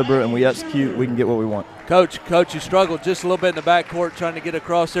are deliberate and we execute, we can get what we want. Coach, you struggled just a little bit in the backcourt trying to get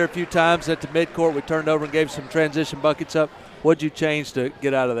across there a few times. At the midcourt, we turned over and gave some transition buckets up. What did you change to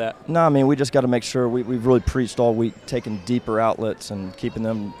get out of that? No, I mean, we just got to make sure we've really preached all week, taking deeper outlets and keeping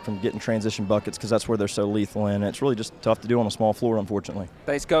them from getting transition buckets because that's where they're so lethal in. It's really just tough to do on a small floor, unfortunately.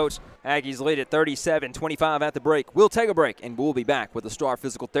 Thanks, Coach. Aggies lead at 37-25 at the break. We'll take a break, and we'll be back with the Star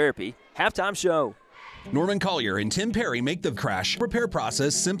Physical Therapy halftime show. Norman Collier and Tim Perry make the crash repair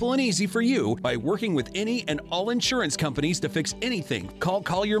process simple and easy for you by working with any and all insurance companies to fix anything. Call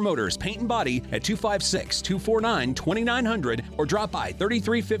Collier Motors Paint and Body at 256-249-2900 or drop by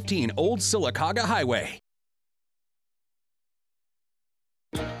 3315 Old Sylacauga Highway.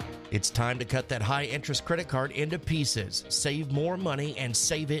 It's time to cut that high-interest credit card into pieces. Save more money and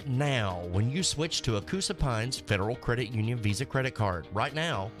save it now when you switch to a Coosa Pines Federal Credit Union Visa credit card. Right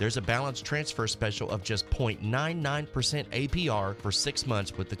now, there's a balance transfer special of just 0.99% APR for 6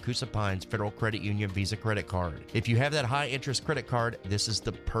 months with the Coosa Pines Federal Credit Union Visa credit card. If you have that high-interest credit card, this is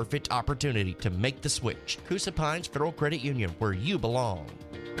the perfect opportunity to make the switch. Coosa Pines Federal Credit Union, where you belong.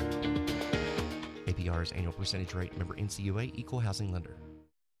 APR's annual percentage rate. Member NCUA, Equal Housing Lender.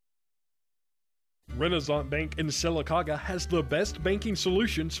 Renaissance Bank in Sylacauga has the best banking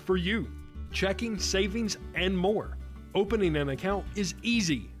solutions for you. Checking, savings, and more. Opening an account is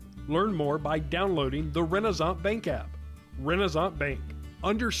easy. Learn more by downloading the Renaissance Bank app. Renaissance Bank,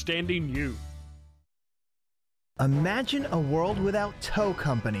 understanding you. Imagine a world without tow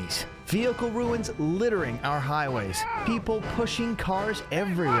companies. Vehicle ruins littering our highways. People pushing cars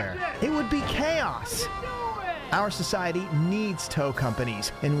everywhere. It would be chaos. Our society needs tow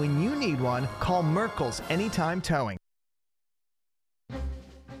companies, and when you need one, call Merkel's Anytime Towing.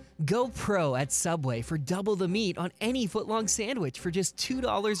 Go pro at Subway for double the meat on any footlong sandwich for just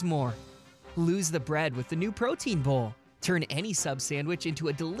 $2 more. Lose the bread with the new Protein Bowl. Turn any sub sandwich into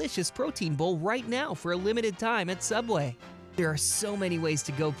a delicious protein bowl right now for a limited time at Subway. There are so many ways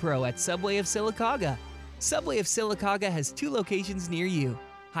to go pro at Subway of Sylacauga. Subway of Sylacauga has 2 locations near you.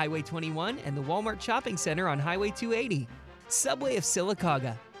 Highway 21 and the Walmart Shopping Center on Highway 280. Subway of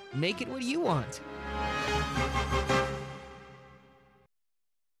Sylacauga. Make it what you want.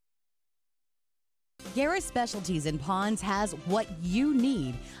 Garris Specialties in Ponds has what you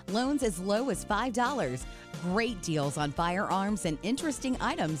need. Loans as low as $5. Great deals on firearms and interesting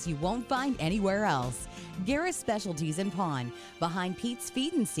items you won't find anywhere else. Garris Specialties in Pond, behind Pete's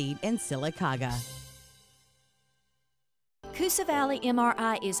Feed and Seed in Sylacauga. Coosa Valley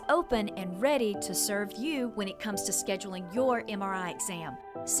MRI is open and ready to serve you when it comes to scheduling your MRI exam.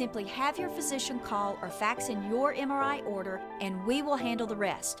 Simply have your physician call or fax in your MRI order and we will handle the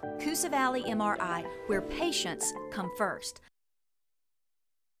rest. Coosa Valley MRI, where patients come first.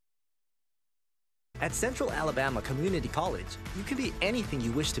 At Central Alabama Community College, you can be anything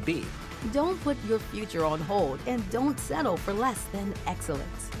you wish to be. Don't put your future on hold and don't settle for less than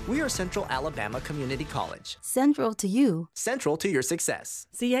excellence. We are Central Alabama Community College. Central to you. Central to your success.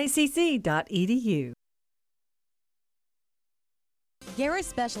 CACC.edu. Garris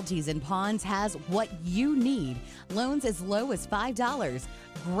Specialties in Ponds has what you need. Loans as low as $5.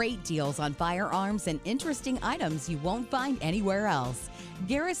 Great deals on firearms and interesting items you won't find anywhere else.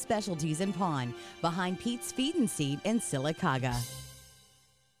 Garris Specialties in Pond, behind Pete's Feed and Seed in Sylacauga.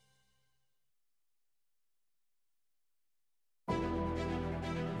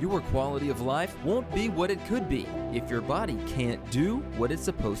 Your quality of life won't be what it could be if your body can't do what it's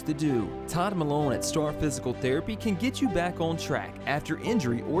supposed to do. Todd Malone at Star Physical Therapy can get you back on track after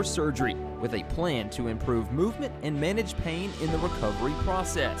injury or surgery with a plan to improve movement and manage pain in the recovery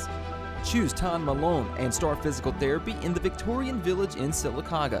process. Choose Todd Malone and Star Physical Therapy in the Victorian Village in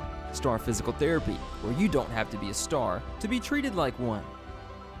Sylacauga. Star Physical Therapy, where you don't have to be a star to be treated like one.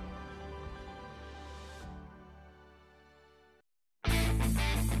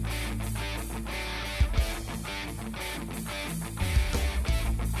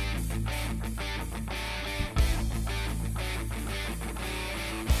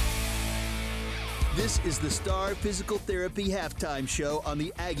 This is the Star Physical Therapy Halftime Show on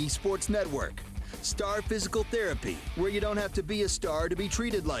the Aggie Sports Network. Star Physical Therapy, where you don't have to be a star to be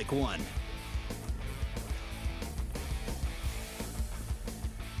treated like one.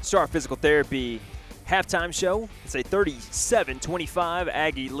 Star Physical Therapy halftime show. It's a 37-25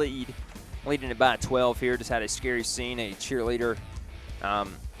 Aggie lead. Leading it by 12 here. Just had a scary scene. A cheerleader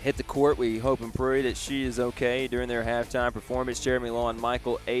hit the court. We hope and pray that she is okay during their halftime performance. Jeremy Law and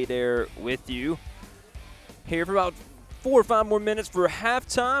Michael Adair with you. Here for about 4 or 5 more minutes for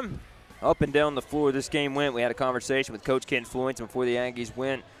halftime. Up and down the floor this game went. We had a conversation with Coach Ken Floyd before the Aggies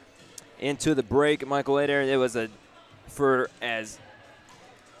went into the break. Michael Adair, it was for as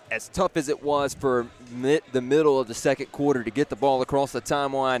tough as it was for the middle of the second quarter to get the ball across the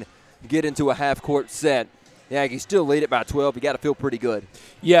timeline, get into a half-court set. The Aggies still lead it by 12. You got to feel pretty good.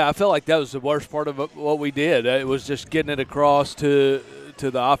 Yeah, I felt like that was the worst part of what we did. It was just getting it across to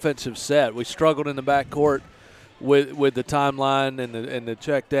the offensive set. We struggled in the backcourt with the timeline and the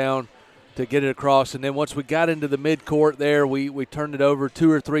check down to get it across. And then once we got into the midcourt there, we turned it over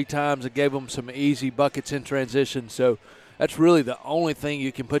 2 or 3 times and gave them some easy buckets in transition. So that's really the only thing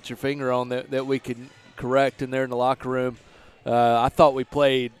you can put your finger on that we can correct in there in the locker room. I thought we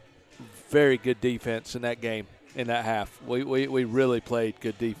played very good defense in that game, in that half. We really played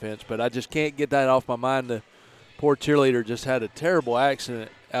good defense, but I just can't get that off my mind. The poor cheerleader just had a terrible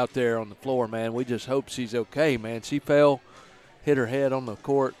accident out there on the floor, man. We just hope she's okay, man. She fell, hit her head on the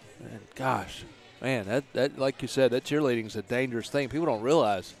court, and gosh, man, that like you said, that cheerleading is a dangerous thing. People don't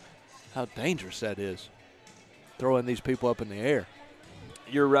realize how dangerous that is, throwing these people up in the air.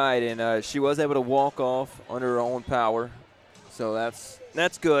 You're right, and she was able to walk off under her own power, so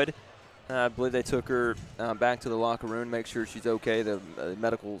that's good. I believe they took her back to the locker room, make sure she's okay. The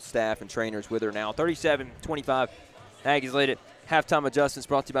medical staff and trainers with her now. 37-25, Aggies lead it. Halftime adjustments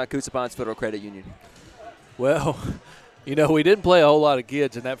brought to you by Coosa Pines Federal Credit Union. Well, we didn't play a whole lot of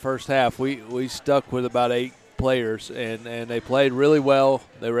kids in that first half. We stuck with about 8 players, and they played really well.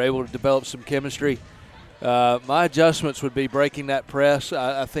 They were able to develop some chemistry. My adjustments would be breaking that press.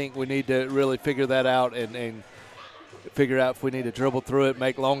 I think we need to really figure that out and figure out if we need to dribble through it,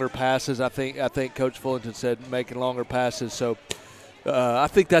 make longer passes. I think Coach Fullington said making longer passes. So I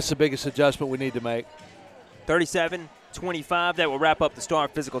think that's the biggest adjustment we need to make. 37-25. That will wrap up the Star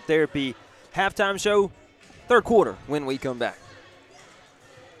Physical Therapy halftime show. Third quarter when we come back.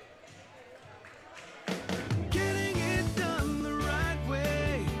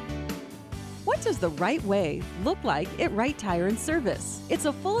 What does the right way look like at Right Tire and Service? It's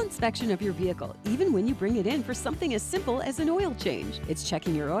a full inspection of your vehicle, even when you bring it in for something as simple as an oil change. It's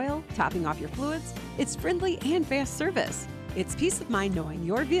checking your oil, topping off your fluids. It's friendly and fast service. It's peace of mind knowing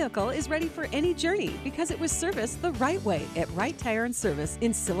your vehicle is ready for any journey because it was serviced the right way at Right Tire and Service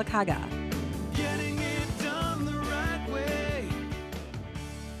in Sylacauga. Getting it done the right way.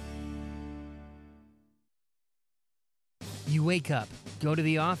 You wake up, go to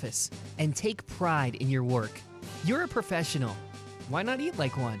the office, and take pride in your work. You're a professional. Why not eat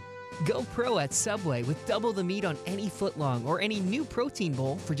like one? Go pro at Subway with double the meat on any footlong or any new protein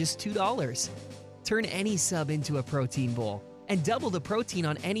bowl for just $2. Turn any sub into a protein bowl and double the protein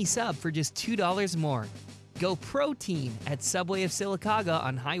on any sub for just $2 more. Go protein at Subway of Sylacauga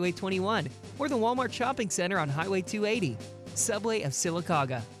on Highway 21 or the Walmart Shopping Center on Highway 280. Subway of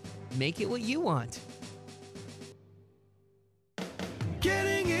Sylacauga. Make it what you want.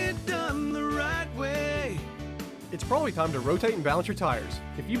 Getting it done the right way. It's probably time to rotate and balance your tires.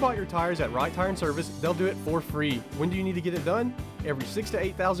 If you bought your tires at Right Tire and Service, they'll do it for free. When do you need to get it done? Every 6,000 to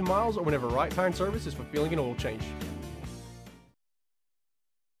 8,000 miles or whenever Right Tire and Service is fulfilling an oil change.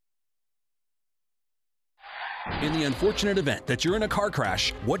 In the unfortunate event that you're in a car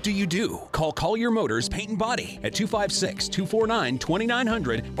crash, what do? Call Collier Motors Paint and Body at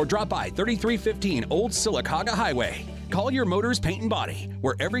 256-249-2900 or drop by 3315 Old Sylacauga Highway. Collier Motors Paint and Body,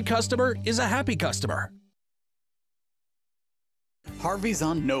 where every customer is a happy customer. Harvey's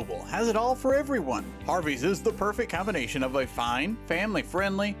on Noble has it all for everyone. Harvey's is the perfect combination of a fine,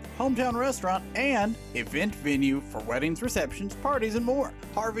 family-friendly, hometown restaurant and event venue for weddings, receptions, parties, and more.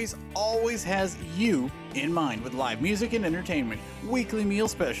 Harvey's always has you in mind with live music and entertainment, weekly meal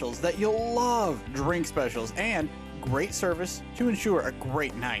specials that you'll love, drink specials, and great service to ensure a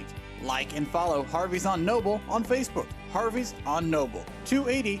great night. Like and follow Harvey's on Noble on Facebook. Harvey's on Noble,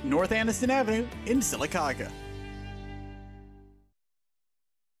 280 North Anniston Avenue in Sylacauga.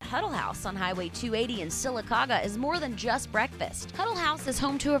 Huddle House on Highway 280 in Sylacauga is more than just breakfast. Huddle House is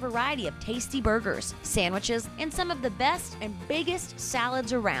home to a variety of tasty burgers, sandwiches, and some of the best and biggest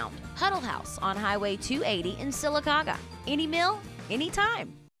salads around. Huddle House on Highway 280 in Sylacauga. Any meal,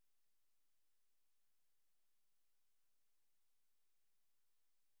 anytime.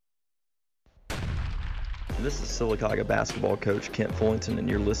 This is Sylacauga basketball coach Kent Fullington, and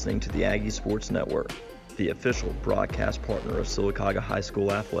you're listening to the Aggie Sports Network, the official broadcast partner of Sylacauga High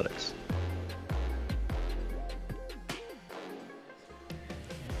School athletics.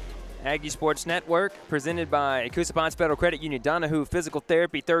 Aggie Sports Network, presented by Coosa Pines Federal Credit Union, Donahue Physical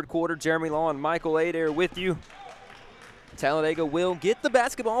Therapy, third quarter. Jeremy Law and Michael Adair with you. Talladega will get the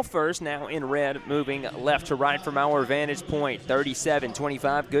basketball first, now in red, moving left to right from our vantage point.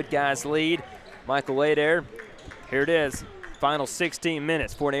 37-25, Good Guys lead. Michael Adair, here it is. Final 16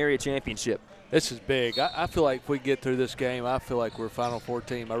 minutes for an area championship. This is big. I feel like if we get through this game, I feel like we're Final Four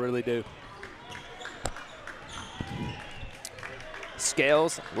team. I really do.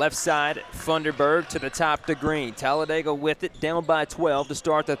 Scales, left side, Funderburg to the top to Green. Talladega with it, down by 12 to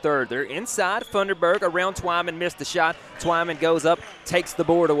start the third. They're inside, Funderburg around Twyman, missed the shot. Twyman goes up, takes the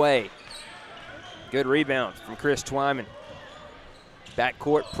board away. Good rebound from Chris Twyman.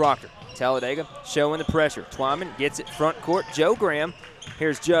 Backcourt, Proctor. Talladega showing the pressure. Twyman gets it front court, Joe Graham.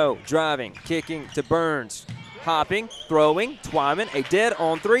 Here's Joe driving, kicking to Burns. Hopping, throwing, Twyman, a dead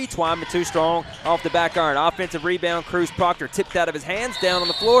on three. Twyman too strong off the back iron. Offensive rebound, Cruz Proctor tipped out of his hands, down on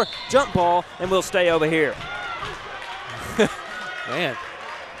the floor, jump ball, and we'll stay over here. Man,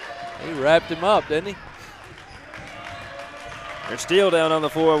 he wrapped him up, didn't he? They're still down on the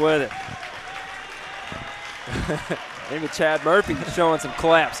floor with it. Maybe Chad Murphy showing some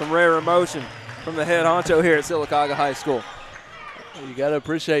claps, some rare emotion from the head honcho here at Sylacauga High School. You got to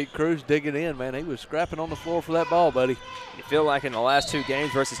appreciate Cruz digging in, man. He was scrapping on the floor for that ball, buddy. You feel like in the last two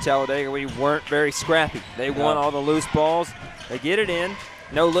games versus Talladega, we weren't very scrappy. They won all the loose balls. They get it in.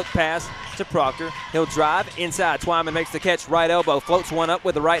 No look pass to Proctor. He'll drive inside. Twyman makes the catch, right elbow, floats one up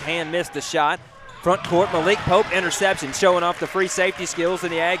with the right hand, missed the shot. Front court, Malik Pope, interception, showing off the free safety skills,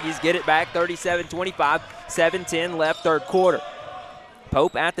 and the Aggies get it back, 37-25, 7:10 left, third quarter.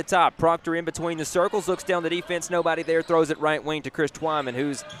 Pope at the top, Proctor in between the circles, looks down the defense, nobody there, throws it right wing to Chris Twyman,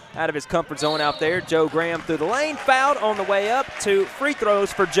 who's out of his comfort zone out there. Joe Graham through the lane, fouled on the way up, 2 free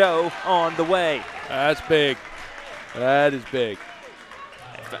throws for Joe on the way. That's big. That is big.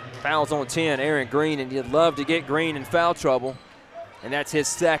 Fouls on 10, Aaron Green, and you'd love to get Green in foul trouble, and that's his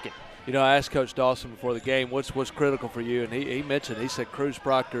second. You know, I asked Coach Dawson before the game, what's critical for you, and he mentioned, he said Cruz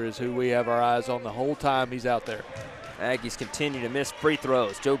Proctor is who we have our eyes on the whole time he's out there. Aggies continue to miss free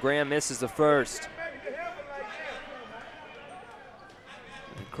throws. Joe Graham misses the first.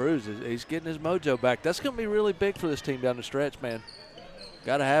 And Cruz, he's getting his mojo back. That's going to be really big for this team down the stretch, man.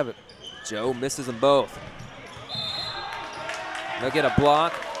 Got to have it. Joe misses them both. They'll get a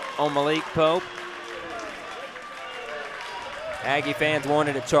block on Malik Pope. Aggie fans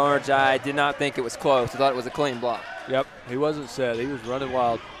wanted a charge. I did not think it was close. I thought it was a clean block. Yep, he wasn't set. He was running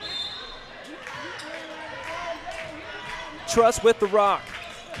wild. Truss with the rock.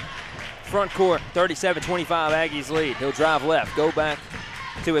 Front court, 37-25, Aggies lead. He'll drive left, go back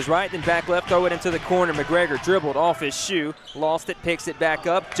to his right, then back left, throw it into the corner. McGregor dribbled off his shoe, lost it, picks it back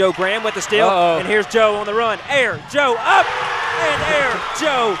up. Joe Graham with the steal, and here's Joe on the run. Air, Joe up, and air,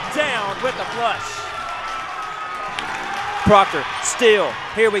 Joe down with the flush. Proctor, steal,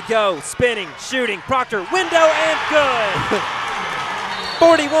 here we go, spinning, shooting, Proctor, window, and good.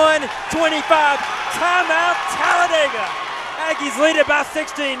 41-25, timeout, Talladega. Aggies lead it by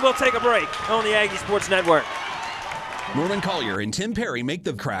 16. We'll take a break on the Aggie Sports Network. Norman Collier and Tim Perry make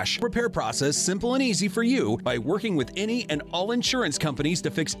the crash repair process simple and easy for you by working with any and all insurance companies to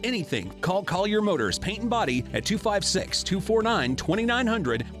fix anything. Call Collier Motors Paint and Body at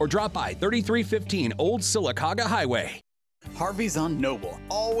 256-249-2900 or drop by 3315 Old Sylacauga Highway. Harvey's on Noble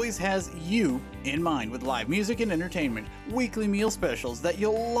always has you in mind with live music and entertainment, weekly meal specials that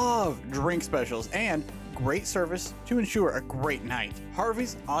you'll love, drink specials, and great service to ensure a great night.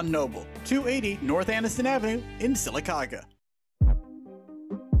 Harvey's on Noble, 280 North Anniston Avenue in Sylacauga.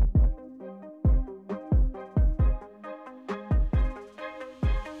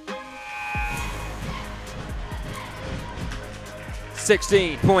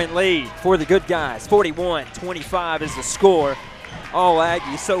 $16-point lead for the Good Guys. 41-25 is the score. All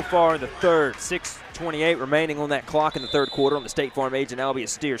Aggies so far in the third. 6:28 remaining on that clock in the third quarter on the State Farm Agent Albia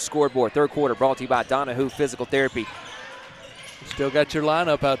Steers scoreboard. Third quarter brought to you by Donahue Physical Therapy. Still got your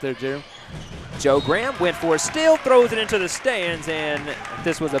lineup out there, Jeremy. Joe Graham went for a steal, throws it into the stands, and if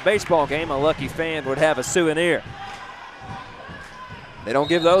this was a baseball game, a lucky fan would have a souvenir. They don't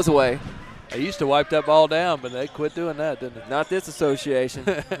give those away. They used to wipe that ball down, but they quit doing that, didn't they? Not this association.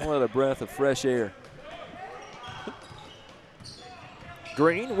 What a breath of fresh air.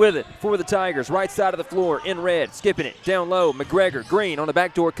 Green with it for the Tigers. Right side of the floor in red. Skipping it down low. McGregor. Green on the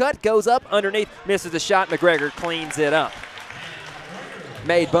backdoor cut. Goes up underneath. Misses the shot. McGregor cleans it up.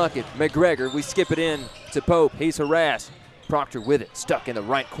 Made bucket. McGregor. We skip it in to Pope. He's harassed. Proctor with it, stuck in the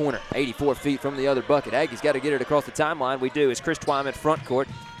right corner, 84 feet from the other bucket. Aggies got to get it across the timeline. We do as Chris Twyman front court.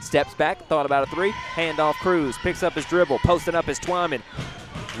 Steps back, thought about a three. Handoff Cruz, picks up his dribble, posting up his Twyman.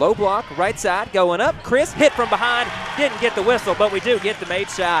 Low block, right side, going up. Chris hit from behind, didn't get the whistle, but we do get the made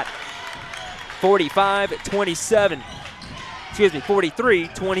shot. 43-27.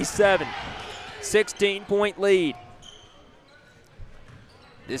 16-point lead.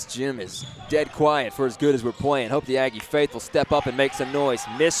 This gym is dead quiet for as good as we're playing. Hope the Aggie faithful step up and make some noise.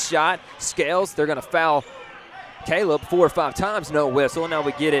 Missed shot. Scales, they're going to foul Caleb 4 or 5 times. No whistle. Now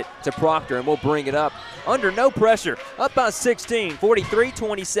we get it to Proctor, and we'll bring it up under no pressure. Up by 16,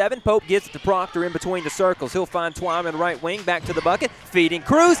 43-27. Pope gets it to Proctor in between the circles. He'll find Twyman right wing, back to the bucket. Feeding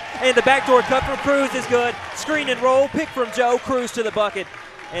Cruz, and the backdoor cut from Cruz is good. Screen and roll, pick from Joe. Cruz to the bucket,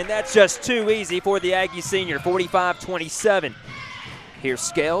 and that's just too easy for the Aggie senior. 45-27. Here's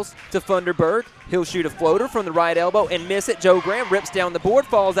Scales to Funderburg. He'll shoot a floater from the right elbow and miss it. Joe Graham rips down the board,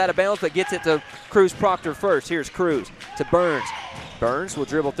 falls out of bounds, but gets it to Cruz Proctor first. Here's Cruz to Burns. Burns will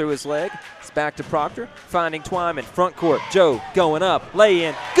dribble through his leg. It's back to Proctor, finding Twyman. Front court, Joe going up, lay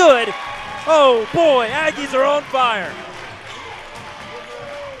in, good. Oh boy, Aggies are on fire.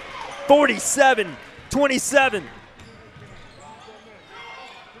 47-27.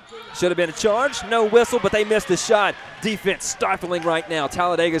 Should have been a charge. No whistle, but they missed the shot. Defense stifling right now.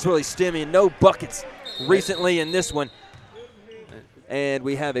 Talladega's really stemming. No buckets recently in this one. And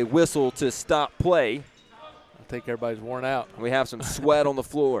we have a whistle to stop play. I think everybody's worn out. We have some sweat on the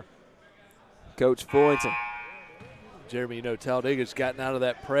floor. Coach Fullington. Jeremy, you know, Talladega's gotten out of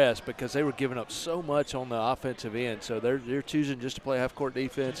that press because they were giving up so much on the offensive end. So they're choosing just to play half-court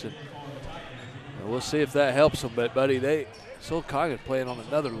defense, and we'll see if that helps them. But, buddy, Sylacauga playing on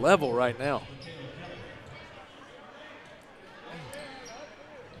another level right now.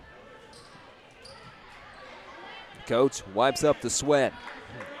 Coach wipes up the sweat.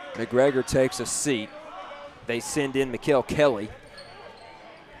 McGregor takes a seat. They send in Mikhail Kelly.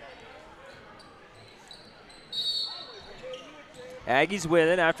 Aggies win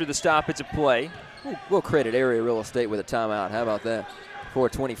it after the stoppage of play. We'll credit Area Real Estate with a timeout. How about that?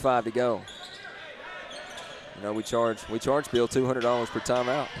 4:25 to go. You know, we charge Bill $200 per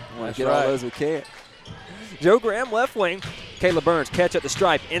timeout. That's get right. all those we can. Joe Graham, left wing. Caleb Burns, catch at the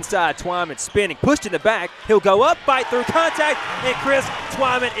stripe. Inside, Twyman spinning, pushed in the back. He'll go up, fight through contact, and Chris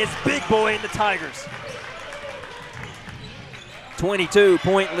Twyman is big boy in the Tigers.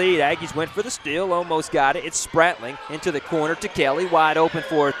 22-point lead. Aggies went for the steal, almost got it. It's Spratling into the corner to Kelly, wide open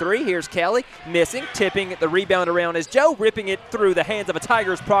for a three. Here's Kelly, missing, tipping the rebound around as Joe, ripping it through the hands of a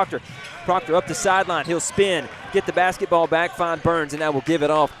Tigers Proctor. Proctor up the sideline, he'll spin, get the basketball back, find Burns, and now we'll give it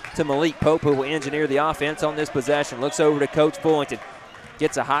off to Malik Pope, who will engineer the offense on this possession. Looks over to Coach Fullington.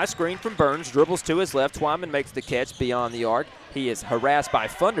 Gets a high screen from Burns, dribbles to his left. Twyman makes the catch beyond the arc. He is harassed by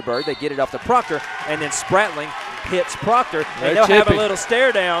Funderburg. They get it off to Proctor, and then Spratling hits Proctor, and they'll have a little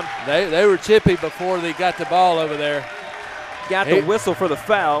stare down. They were chippy before they got the ball over there. Got the whistle for the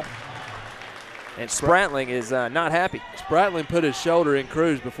foul, and Spratling is not happy. Spratling put his shoulder in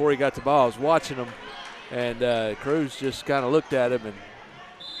Cruz before he got the ball. I was watching him, and Cruz just kind of looked at him, and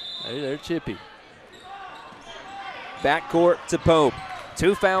they're chippy. Backcourt to Pope.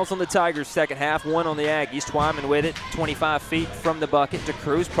 2 fouls on the Tigers second half, 1 on the Aggies. Twyman with it, 25 feet from the bucket to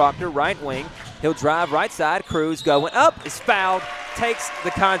Cruz. Proctor, right wing. He'll drive right side. Cruz going up, is fouled, takes the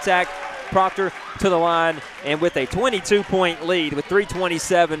contact. Proctor to the line, and with a 22-point lead with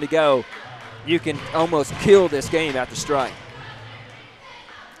 3:27 to go, you can almost kill this game at the strike.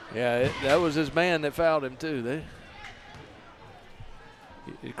 Yeah, that was his man that fouled him too.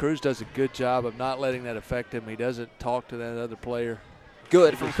 Cruz does a good job of not letting that affect him. He doesn't talk to that other player.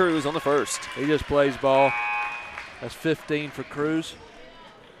 Good from Cruz on the first. He just plays ball. That's 15 for Cruz.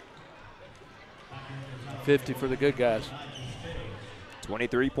 50 for the good guys.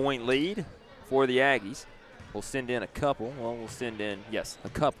 23-point lead for the Aggies. We'll send in a couple. Well, we'll send in, yes, a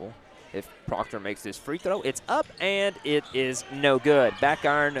couple. If Proctor makes this free throw, it's up, and it is no good. Back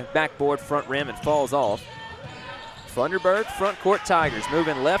iron, backboard, front rim, and falls off. Funderburg, front court Tigers,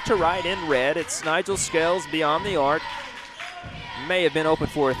 moving left to right in red. It's Nigel Scales beyond the arc. May have been open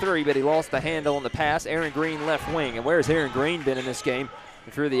for a three, but he lost the handle on the pass. Aaron Green left wing. And where's Aaron Green been in this game?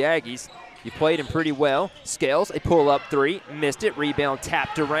 If you're the Aggies, you played him pretty well. Scales, a pull-up three, missed it. Rebound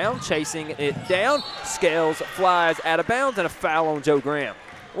tapped around, chasing it down. Scales flies out of bounds, and a foul on Joe Graham.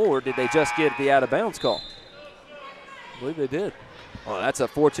 Or did they just get the out-of-bounds call? I believe they did. Well, that's a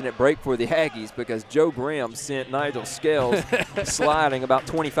fortunate break for the Aggies because Joe Graham sent Nigel Scales sliding about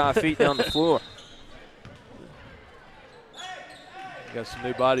 25 feet down the floor. Got some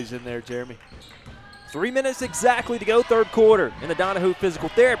new bodies in there, Jeremy. 3 minutes exactly to go, third quarter in the Donahue Physical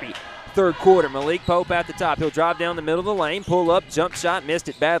Therapy. Third quarter, Malik Pope at the top. He'll drive down the middle of the lane, pull up, jump shot, missed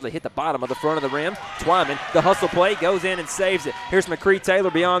it badly, hit the bottom of the front of the rim. Twyman, the hustle play, goes in and saves it. Here's McCree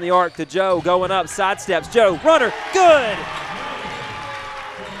Taylor beyond the arc to Joe, going up, sidesteps. Joe, runner, good!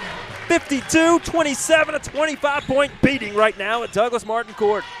 52-27, a 25-point beating right now at Douglas Martin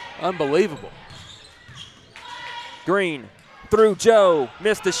Court. Unbelievable. Green through Joe,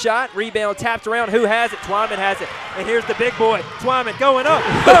 missed the shot, rebound tapped around. Who has it? Twyman has it. And here's the big boy, Twyman going up.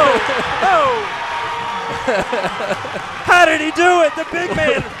 Oh! How did he do it? The big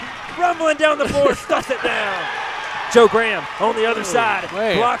man rumbling down the floor, stuffs it down. Joe Graham on the other side,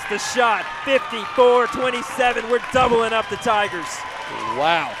 blocks the shot. 54-27, we're doubling up the Tigers.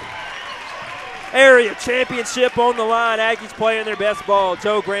 Wow. Area championship on the line. Aggies playing their best ball.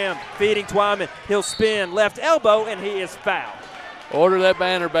 Joe Graham feeding Twyman. He'll spin left elbow, and he is fouled. Order that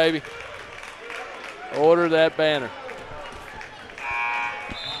banner, baby. Order that banner.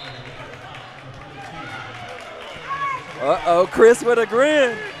 Uh-oh, Chris with a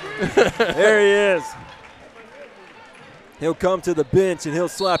grin. There he is. He'll come to the bench, and he'll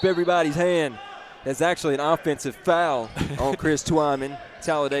slap everybody's hand. That's actually an offensive foul on Chris Twyman,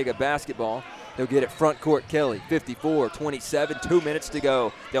 Talladega basketball. They'll get it front court, Kelly, 54-27, 2 minutes to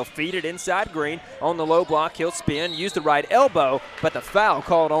go. They'll feed it inside Green. On the low block, he'll spin, use the right elbow, but the foul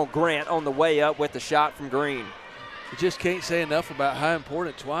called on Grant on the way up with the shot from Green. You just can't say enough about how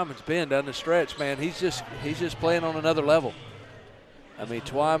important Twyman's been down the stretch, man. He's just playing on another level. I mean,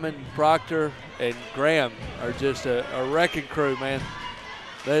 Twyman, Proctor, and Graham are just a wrecking crew, man.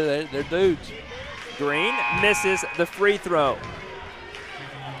 They're dudes. Green misses the free throw.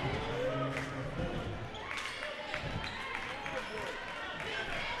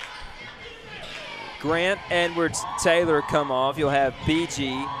 Grant, Edwards, Taylor come off. You'll have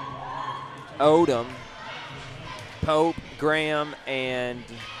BG, Odom, Pope, Graham, and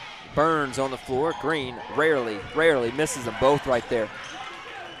Burns on the floor. Green rarely misses them both right there.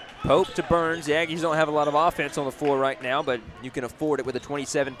 Pope to Burns. The Aggies don't have a lot of offense on the floor right now, but you can afford it with a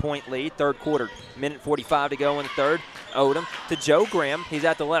 27-point lead. Third quarter, minute 45 to go in the third. Odom to Joe Graham. He's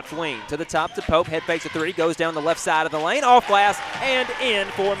at the left wing. To the top to Pope. Head fakes a three. Goes down the left side of the lane. Off glass and in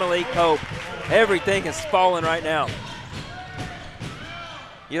for Malik Pope. Everything is falling right now.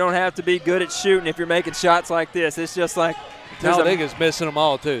 You don't have to be good at shooting if you're making shots like this. It's just like Talladega's missing them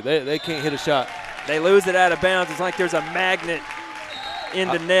all, too. They can't hit a shot. They lose it out of bounds. It's like there's a magnet in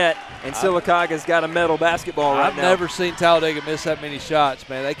the net, and Silicaga's got a metal basketball right now. I've never seen Talladega miss that many shots,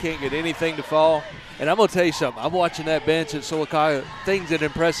 man. They can't get anything to fall. And I'm going to tell you something. I'm watching that bench at Silicaga. Things that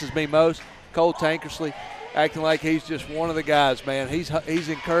impresses me most, Cole Tankersley acting like he's just one of the guys, man. He's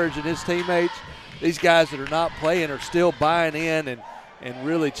encouraging his teammates. These guys that are not playing are still buying in and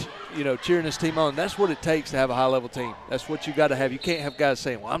really cheering his team on. That's what it takes to have a high-level team. That's what you got to have. You can't have guys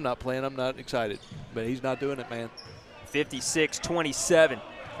saying, well, I'm not playing, I'm not excited. But he's not doing it, man. 56-27.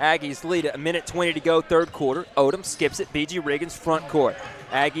 Aggies lead it. A minute 20 to go, third quarter. Odom skips it. B.G. Riggins front court.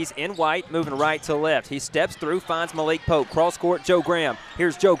 Aggies in white, moving right to left. He steps through, finds Malik Pope. Cross court, Joe Graham.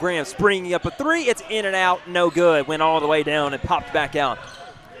 Here's Joe Graham springing up a three. It's in and out, no good. Went all the way down and popped back out.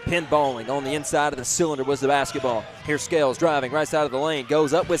 Pinballing on the inside of the cylinder was the basketball. Here's Scales driving right side of the lane.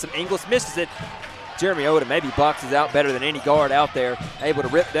 Goes up with some Ingles, misses it. Jeremy Odom maybe boxes out better than any guard out there. Able to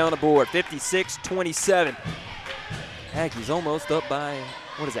rip down the board. 56-27. Aggies almost up by,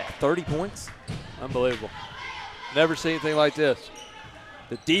 30 points? Unbelievable. Never seen anything like this.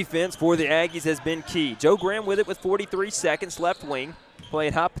 The defense for the Aggies has been key. Joe Graham with it with 43 seconds, left wing.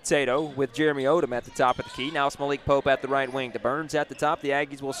 Playing hot potato with Jeremy Odom at the top of the key. Now it's Malik Pope at the right wing. To Burns at the top. The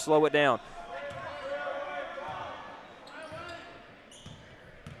Aggies will slow it down.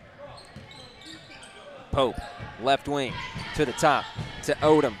 Pope, left wing, to the top, to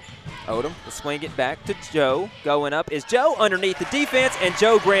Odom. Odom will swing it back to Joe. Going up is Joe underneath the defense, and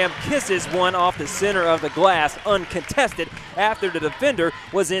Joe Graham kisses one off the center of the glass, uncontested, after the defender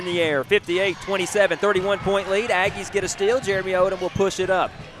was in the air. 58-27, 31-point lead. Aggies get a steal. Jeremy Odom will push it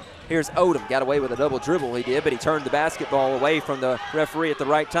up. Here's Odom. Got away with a double dribble, he did, but he turned the basketball away from the referee at the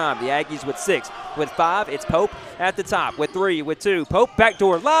right time. The Aggies with 6. With 5, it's Pope at the top. With 3, with 2, Pope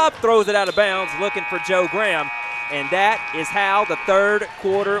backdoor lob, throws it out of bounds, looking for Joe Graham. And that is how the third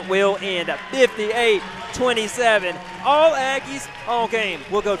quarter will end. 58-27. All Aggies, all game.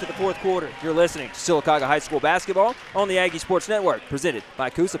 We'll go to the fourth quarter. You're listening to Silicaga High School basketball on the Aggie Sports Network, presented by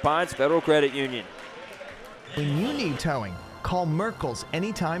Coosa Pines Federal Credit Union. When you need towing, call Merkel's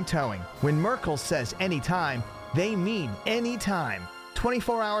Anytime Towing. When Merkel says anytime, they mean anytime.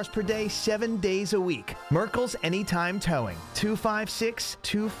 24 hours per day, 7 days a week. Merkel's Anytime Towing,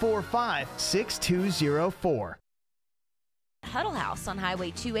 256-245-6204. Huddle House on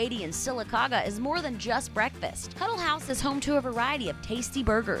Highway 280 in Sylacauga is more than just breakfast. Huddle House is home to a variety of tasty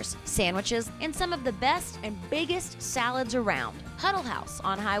burgers, sandwiches, and some of the best and biggest salads around. Huddle House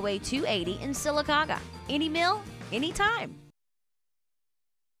on Highway 280 in Sylacauga. Any meal, anytime.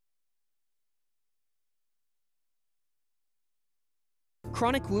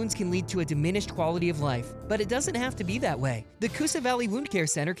 Chronic wounds can lead to a diminished quality of life, but it doesn't have to be that way. The Coosa Valley Wound Care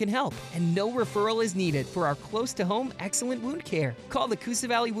Center can help, and no referral is needed for our close-to-home, excellent wound care. Call the Coosa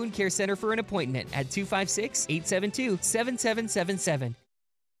Valley Wound Care Center for an appointment at 256-872-7777.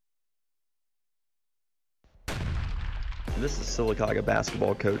 This is Sylacauga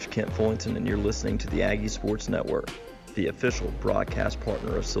basketball coach Kent Fullington, and you're listening to the Aggie Sports Network, the official broadcast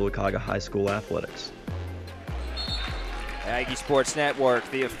partner of Sylacauga High School Athletics. Aggie Sports Network,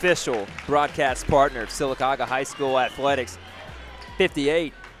 the official broadcast partner of Sylacauga High School Athletics.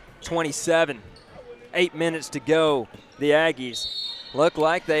 58-27, 8 minutes to go. The Aggies look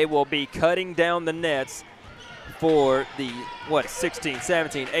like they will be cutting down the nets for the, 16,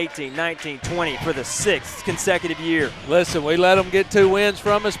 17, 18, 19, 20 for the 6th consecutive year. Listen, we let them get 2 wins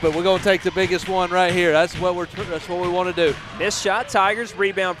from us, but we're going to take the biggest one right here. That's what we want to do. Missed shot, Tigers,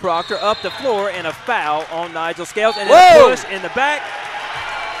 rebound Proctor, up the floor, and a foul on Nigel Scales. And a push in the back.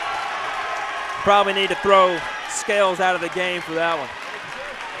 Probably need to throw Scales out of the game for that one.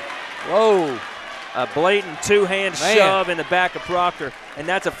 Whoa. A blatant two-hand shove in the back of Proctor, and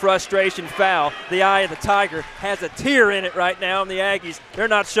that's a frustration foul. The eye of the Tiger has a tear in it right now, and the Aggies, they're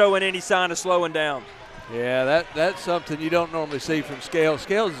not showing any sign of slowing down. Yeah, that's something you don't normally see from Scales.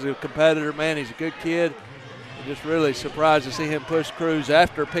 Scales is a competitor, man. He's a good kid. I'm just really surprised to see him push Cruz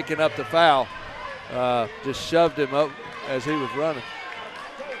after picking up the foul. Just shoved him up as he was running.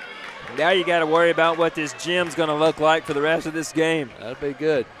 Now you got to worry about what this gym's going to look like for the rest of this game. That'd be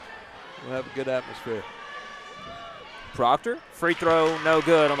good. We'll have a good atmosphere. Proctor, free throw, no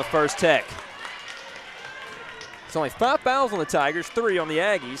good on the first tech. It's only 5 fouls on the Tigers, 3 on the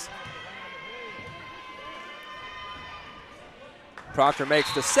Aggies. Proctor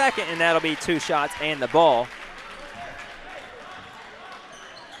makes the second, and that'll be 2 shots and the ball.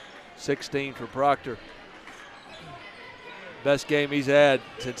 16 for Proctor. Best game he's had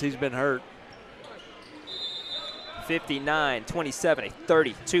since he's been hurt. 59-27, a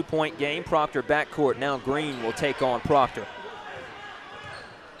 32-point game. Proctor backcourt. Now Green will take on Proctor.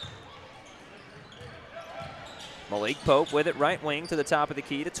 Malik Pope with it, right wing to the top of the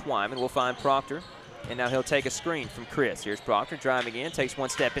key to Twyman. Will find Proctor. And now he'll take a screen from Chris. Here's Proctor driving in, takes 1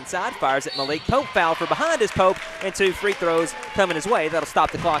 step inside, fires at Malik Pope. Foul for behind his Pope, and 2 free throws coming his way. That'll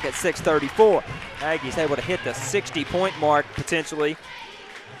stop the clock at 6:34. Aggies able to hit the 60-point mark potentially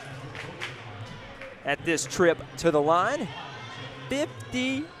at this trip to the line.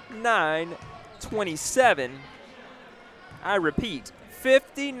 59-27. I repeat,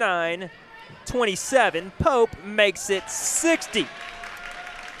 59-27. Pope makes it 60.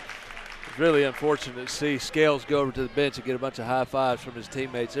 It's really unfortunate to see Scales go over to the bench and get a bunch of high fives from his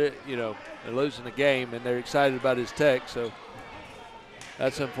teammates. They're losing the game, and they're excited about his tech, so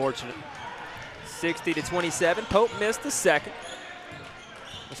that's unfortunate. 60-27. Pope missed the second.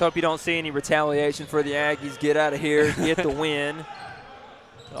 Let's hope you don't see any retaliation for the Aggies. Get out of here, get the win.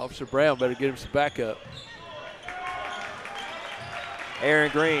 Officer Brown better get him some backup. Aaron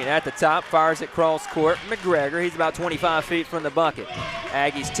Green at the top, fires it cross court. McGregor, he's about 25 feet from the bucket.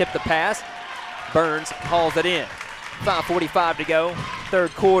 Aggies tip the pass. Burns hauls it in. 5:45 to go,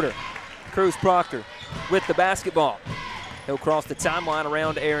 3rd quarter. Cruz Proctor with the basketball. He'll cross the timeline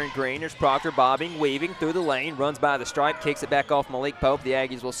around Aaron Green. There's Proctor bobbing, weaving through the lane, runs by the stripe, kicks it back off Malik Pope. The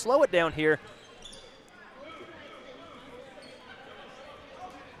Aggies will slow it down here.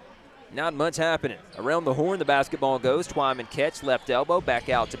 Not much happening. Around the horn, the basketball goes. Twyman catch, left elbow, back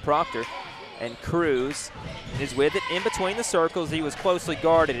out to Proctor. And Cruz is with it in between the circles. He was closely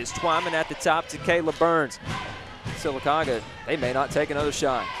guarded. It's Twyman at the top to Caleb Burns. Sylacauga, they may not take another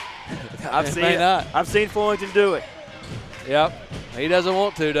shot. I've seen Fullington do it. Yep. He doesn't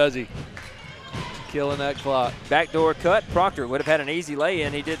want to, does he? Killing that clock. Backdoor cut. Proctor would have had an easy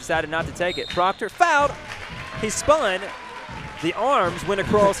lay-in. He decided not to take it. Proctor fouled. He spun. The arms went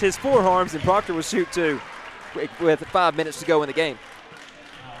across his forearms, and Proctor will shoot 2 with 5 minutes to go in the game.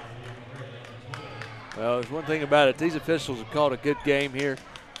 Well, there's one thing about it. These officials have called a good game here.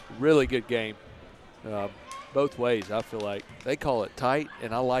 Really good game. Both ways, I feel like. They call it tight,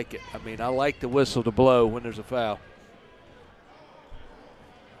 and I like it. I mean, I like the whistle to blow when there's a foul.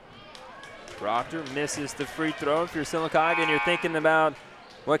 Proctor misses the free throw. If you're Sylacauga and you're thinking about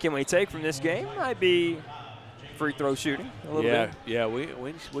what can we take from this game, might be free throw shooting a little bit. Yeah,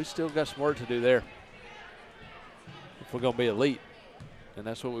 we still got some work to do there if we're going to be elite, and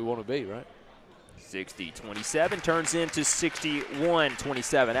that's what we want to be, right? 60-27 turns into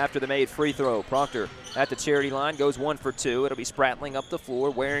 61-27 after the made free throw. Proctor at the charity line goes 1 for 2. It'll be Spratling up the floor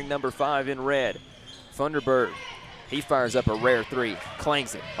wearing number 5 in red. Thunderbird, he fires up a rare 3,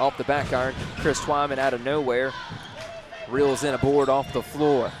 clangs it off the back iron. Chris Twyman out of nowhere reels in a board off the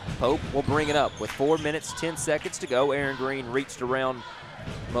floor. Pope will bring it up with 4 minutes, 10 seconds to go. Aaron Green reached around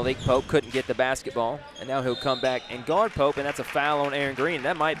Malik Pope, couldn't get the basketball, and now he'll come back and guard Pope, and that's a foul on Aaron Green.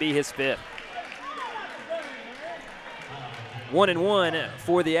 That might be his 5th. 1-1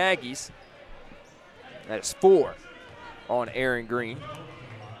 for the Aggies. That is 4 on Aaron Green.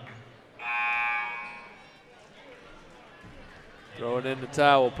 Throwing in the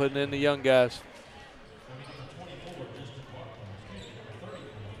towel, putting in the young guys.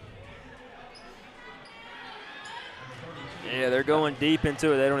 Yeah, they're going deep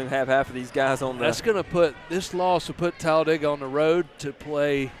into it. They don't even have half of these guys on the. That's going to put this loss will put Talladega on the road to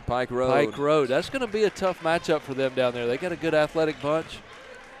play Pike Road. That's going to be a tough matchup for them down there. They got a good athletic bunch.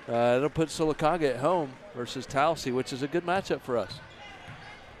 It'll put Sylacauga at home versus Tallahassee, which is a good matchup for us.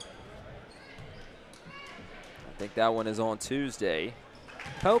 I think that one is on Tuesday.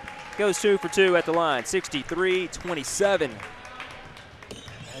 Pope goes 2 for 2 at the line, 63-27.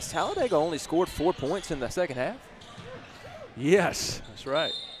 Has Talladega only scored 4 points in the second half? Yes, that's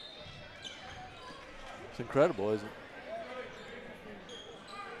right. It's incredible, isn't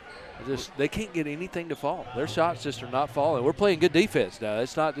it? They can't get anything to fall. Their shots just are not falling. We're playing good defense now.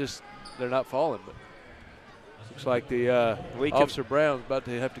 It's not just they're not falling, but looks like the Officer Brown's about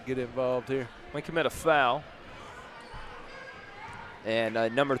to have to get involved here. We commit a foul. And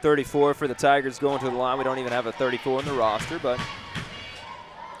number 34 for the Tigers going to the line. We don't even have a 34 in the roster, but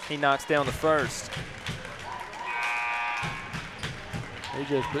he knocks down the first.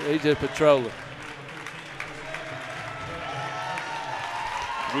 He's just patrolling.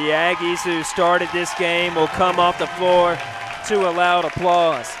 The Aggies who started this game will come off the floor to a loud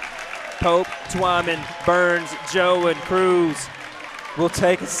applause. Pope, Twyman, Burns, Joe, and Cruz will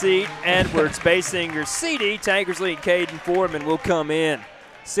take a seat. Edwards, Basinger, CD, Tankersley, and Caden Foreman will come in.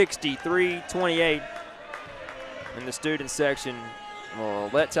 63-28. And the student section will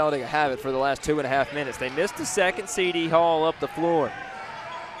let Talladega have it for the last 2.5 minutes. They missed the second. CD Hall up the floor.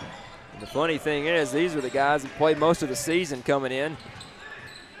 And the funny thing is, these are the guys that played most of the season coming in.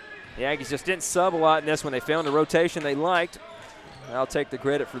 The Aggies just didn't sub a lot in this one. They found a rotation they liked. I'll take the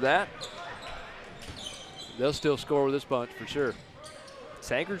credit for that. They'll still score with this bunch for sure.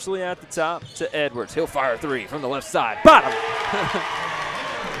 Tankersley at the top to Edwards. He'll fire 3 from the left side. Bottom.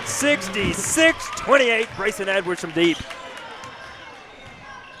 66-28. Grayson Edwards from deep.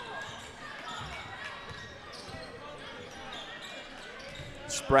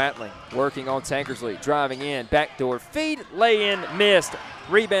 Spratling working on Tankersley. Driving in. Backdoor feed. Lay in. Missed.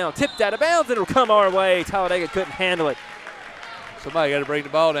 Rebound. Tipped out of bounds. And it'll come our way. Talladega couldn't handle it. Somebody got to bring the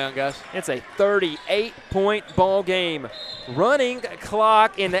ball down, guys. It's a 38-point ball game. Running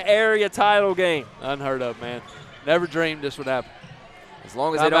clock in the area title game. Unheard of, man. Never dreamed this would happen. As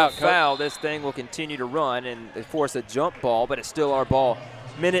long as they don't foul, this thing will continue to run, and they force a jump ball, but it's still our ball.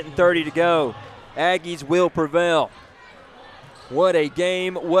 Minute and 30 to go. Aggies will prevail. What a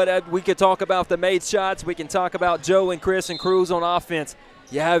game. We could talk about the made shots. We can talk about Joe and Chris and Cruz on offense.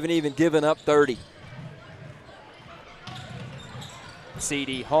 You haven't even given up 30.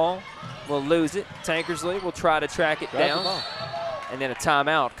 CD Hall will lose it. Tankersley will try to track it down. And then a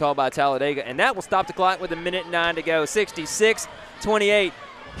timeout called by Talladega. And that will stop the clock with 1:09 to go. 66-28.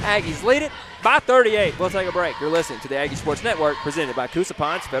 Aggies lead it by 38. We'll take a break. You're listening to the Aggie Sports Network presented by Coosa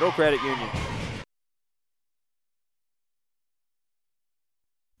Pines Federal Credit Union.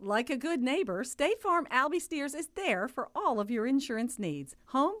 Like a good neighbor, State Farm Albie Steers is there for all of your insurance needs.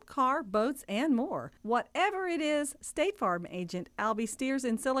 Home, car, boats, and more. Whatever it is, State Farm agent Albie Steers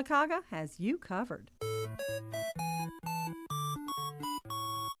in Sylacauga has you covered.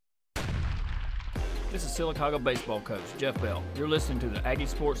 This is Sylacauga baseball coach Jeff Bell. You're listening to the Aggie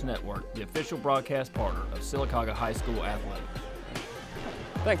Sports Network, the official broadcast partner of Sylacauga High School Athletics.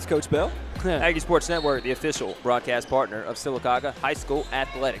 Thanks, Coach Bell. Aggie Sports Network, the official broadcast partner of Sylacauga High School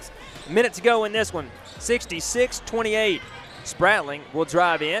Athletics. A minute to go in this one, 66-28. Spratling will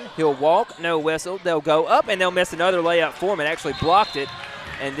drive in. He'll walk, no whistle. They'll go up, and they'll miss another layup. Foreman actually blocked it.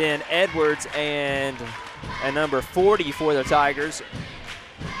 And then Edwards and number 40 for the Tigers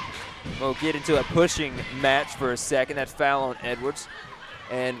will get into a pushing match for a second. That foul on Edwards.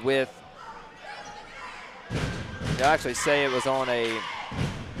 And with They'll actually say it was on a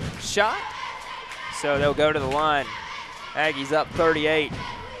shot, so they'll go to the line. Aggies up 38.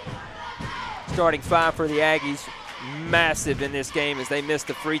 Starting five for the Aggies, massive in this game as they missed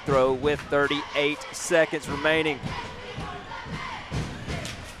the free throw with 38 seconds remaining.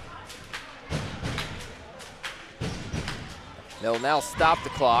 They'll now stop the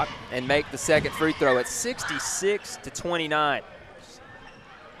clock and make the second free throw at 66-29.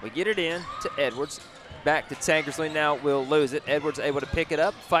 We get it in to Edwards. Back to Tankersley, now will lose it. Edwards able to pick it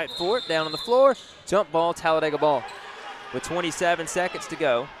up, fight for it, down on the floor. Jump ball, Talladega ball. With 27 seconds to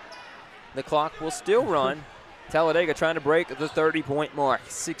go, the clock will still run. Talladega trying to break the 30-point mark,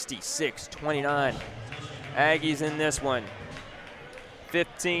 66-29. Aggies in this one.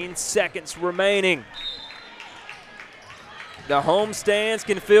 15 seconds remaining. The home stands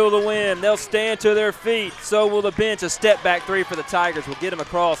can feel the wind. They'll stand to their feet. So will the bench. A step-back three for the Tigers will get them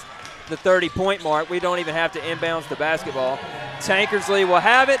across the 30-point mark. We don't even have to inbounds the basketball. Tankersley will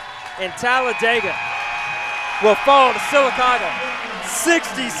have it, and Talladega will fall to Sylacauga.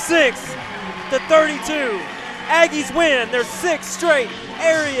 66-32. Aggies win their sixth straight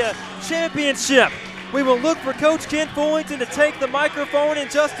area championship. We will look for Coach Ken Fullington to take the microphone in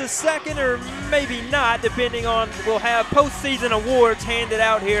just a second, or maybe not, depending on, we'll have postseason awards handed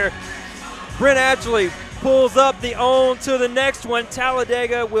out here. Brent Atchley pulls up the on to the next one.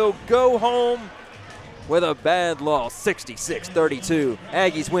 Talladega will go home with a bad loss, 66-32.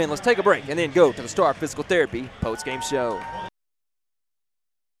 Aggies win. Let's take a break and then go to the Star Physical Therapy postgame show.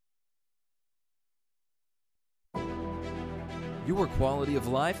 Your quality of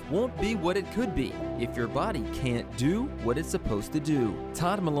life won't be what it could be if your body can't do what it's supposed to do.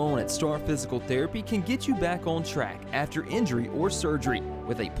 Todd Malone at Star Physical Therapy can get you back on track after injury or surgery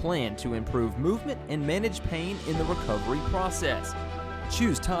with a plan to improve movement and manage pain in the recovery process.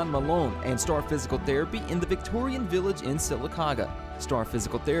 Choose Todd Malone and Star Physical Therapy in the Victorian Village in Sylacauga. Star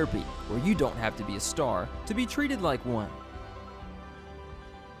Physical Therapy, where you don't have to be a star to be treated like one.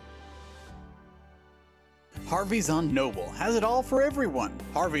 Harvey's on Noble has it all for everyone.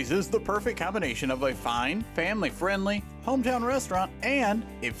 Harvey's is the perfect combination of a fine, family-friendly, hometown restaurant and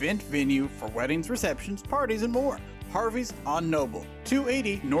event venue for weddings, receptions, parties, and more. Harvey's on Noble,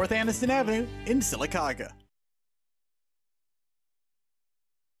 280 North Anniston Avenue in Sylacauga.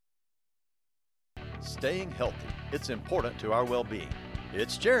 Staying healthy, it's important to our well-being.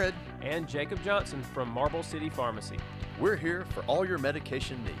 It's Jared and Jacob Johnson from Marble City Pharmacy. We're here for all your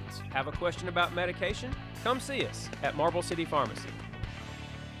medication needs. Have a question about medication? Come see us at Marble City Pharmacy.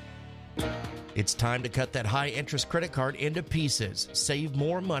 It's time to cut that high-interest credit card into pieces. Save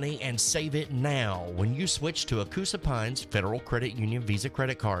more money and save it now when you switch to a Coosa Pines Federal Credit Union Visa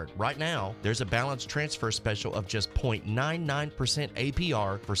credit card. Right now, there's a balance transfer special of just 0.99%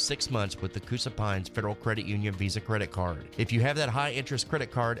 APR for 6 months with the Coosa Pines Federal Credit Union Visa credit card. If you have that high-interest credit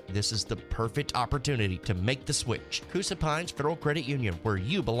card, this is the perfect opportunity to make the switch. Coosa Pines Federal Credit Union, where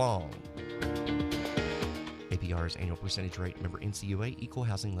you belong. APR's annual percentage rate, member NCUA, equal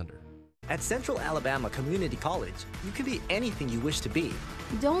housing lender. At Central Alabama Community College, you can be anything you wish to be.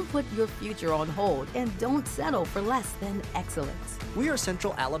 Don't put your future on hold and don't settle for less than excellence. We are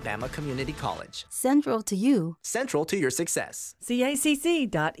Central Alabama Community College. Central to you. Central to your success.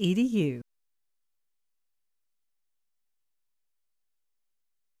 CACC.edu.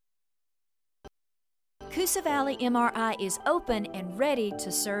 Coosa Valley MRI is open and ready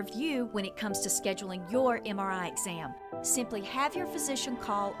to serve you when it comes to scheduling your MRI exam. Simply have your physician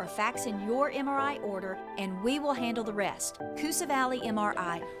call or fax in your MRI order and we will handle the rest. Coosa Valley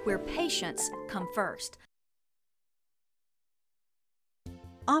MRI, where patients come first.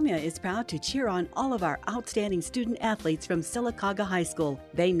 AMIA is proud to cheer on all of our outstanding student athletes from Sylacauga High School.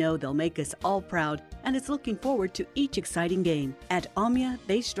 They know they'll make us all proud and is looking forward to each exciting game. At AMIA,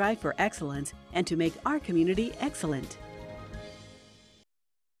 they strive for excellence and to make our community excellent.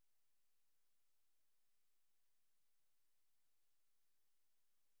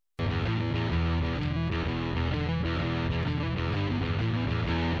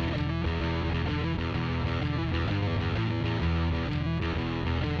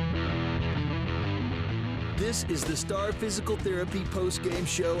 This is the Star Physical Therapy post-game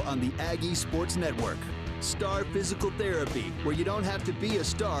show on the Aggie Sports Network. Star Physical Therapy, where you don't have to be a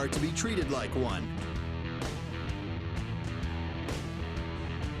star to be treated like one.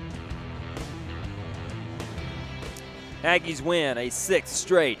 Aggies win a sixth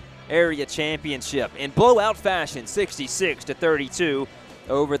straight area championship in blowout fashion, 66-32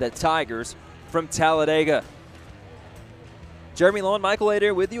 over the Tigers from Talladega. Jeremy Lawn, Michael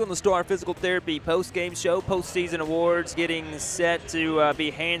Adair with you on the Star Physical Therapy post-game show. Postseason awards getting set to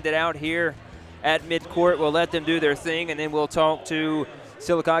be handed out here at midcourt. We'll let them do their thing, and then we'll talk to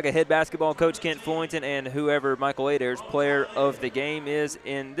Sylacauga head basketball coach Kent Fullington and whoever Michael Adair's player of the game is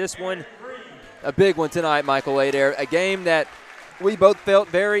in this one. A big one tonight, Michael Adair. A game that we both felt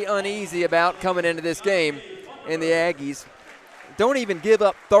very uneasy about coming into this game, and the Aggies don't even give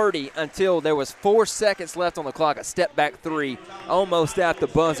up 30 until there was 4 seconds left on the clock. A step-back three almost at the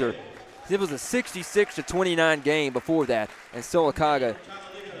buzzer. It was a 66-29 game before that, and Sylacauga,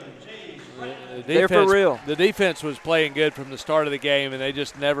 they're for real. The defense was playing good from the start of the game, and they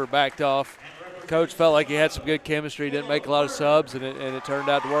just never backed off. Coach felt like he had some good chemistry, didn't make a lot of subs, and it turned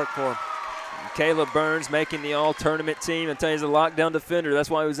out to work for him. Caleb Burns making the all-tournament team. I tell you, he's a lockdown defender. That's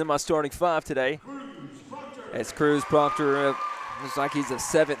why he was in my starting five today. As Cruz Proctor looks like he's the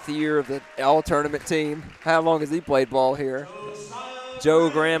 7th year of the all-tournament team. How long has he played ball here? Joe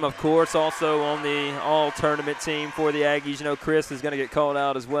Graham, of course, also on the all-tournament team for the Aggies. You know, Chris is going to get called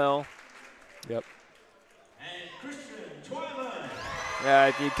out as well. Yep.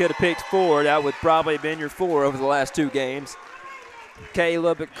 If you could have picked 4, that would probably have been your 4 over the last 2 games.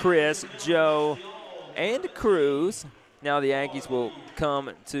 Caleb, Chris, Joe, and Cruz. Now the Aggies will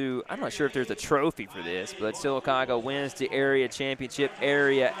come to, I'm not sure if there's a trophy for this, but Sylacauga wins the area championship,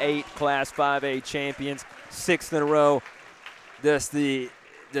 Area 8 Class 5A champions, 6th in a row. This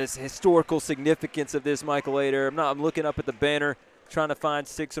historical significance of this, Michael Adair. I'm looking up at the banner, trying to find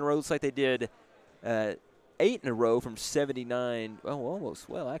 6 in a row. Looks like they did 8 in a row from 79. Oh, almost.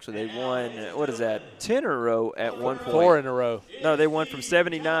 Well, actually, they won, 10 in a row at one point. 4 in a row. No, they won from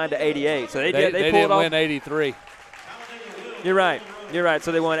 79 to 88. So they pulled didn't off. win 83. You're right.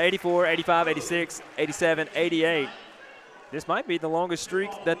 So they won 84, 85, 86, 87, 88. This might be the longest streak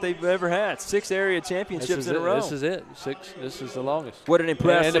that they've ever had. 6 area championships in a row. This is it. 6. This is the longest. What an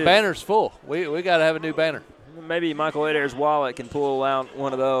impressive. And the banner's full. We got to have a new banner. Maybe Michael Adair's wallet can pull out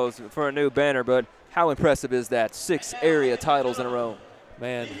one of those for a new banner, but how impressive is that? 6 area titles in a row.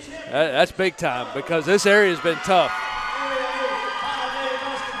 Man, that's big time because this area has been tough.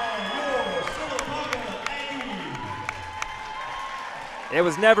 It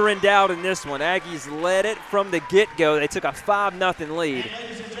was never in doubt in this one. Aggies led it from the get-go. They took a 5-0 lead,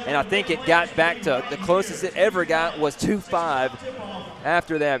 and I think it got back to the closest it ever got was 2-5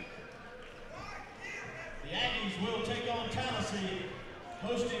 after that. The Aggies will take on Tallahassee,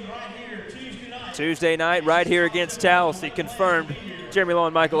 hosting right here Tuesday night right here against Tallahassee. Confirmed. Jeremy Lowe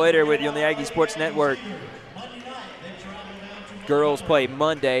and Michael Adair with you on the Aggie Sports Network. Girls play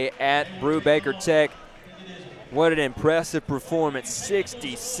Monday at Brubaker Tech. What an impressive performance,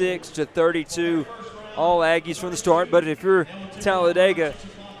 66-32. All Aggies from the start, but if you're Talladega,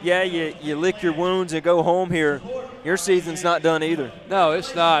 you lick your wounds and go home here. Your season's not done either. No,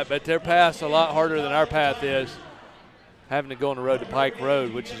 it's not, but their path's a lot harder than our path is. Having to go on the road to Pike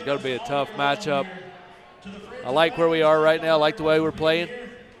Road, which is going to be a tough matchup. I like where we are right now. I like the way we're playing.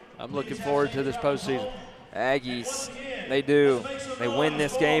 I'm looking forward to this postseason. Aggies, they do. They win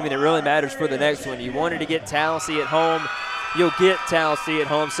this game, and it really matters for the next one. You wanted to get Tallahassee at home. You'll get Tallahassee at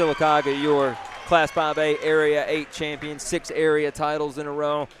home. Sylacauga, your Class 5A Area 8 champions, 6 area titles in a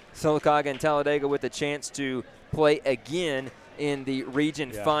row. Sylacauga and Talladega with a chance to play again in the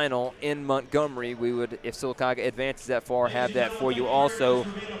region final in Montgomery. We would, if Sylacauga advances that far, have that for you also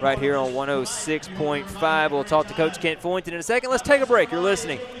right here on 106.5. We'll talk to Coach Kent Fullington in a second. Let's take a break. You're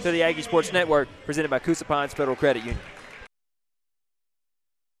listening to the Aggie Sports Network, presented by Coosa Pines Federal Credit Union.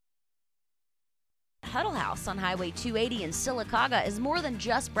 Huddle House on Highway 280 in Sylacauga is more than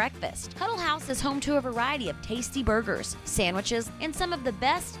just breakfast. Huddle House is home to a variety of tasty burgers, sandwiches, and some of the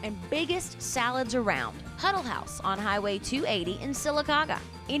best and biggest salads around. Huddle House on Highway 280 in Sylacauga.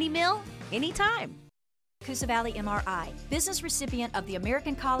 Any meal, anytime. Coosa Valley MRI, business recipient of the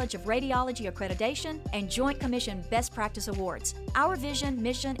American College of Radiology Accreditation and Joint Commission Best Practice Awards. Our vision,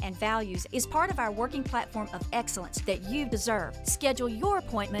 mission, and values is part of our working platform of excellence that you deserve. Schedule your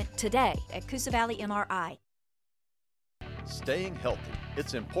appointment today at Coosa Valley MRI. Staying healthy,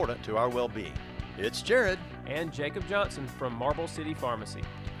 it's important to our well-being. It's Jared and Jacob Johnson from Marble City Pharmacy.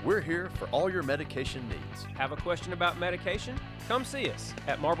 We're here for all your medication needs. Have a question about medication? Come see us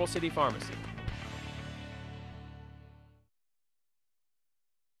at Marble City Pharmacy.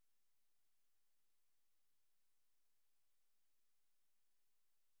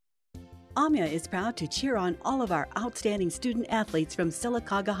 AMIA is proud to cheer on all of our outstanding student athletes from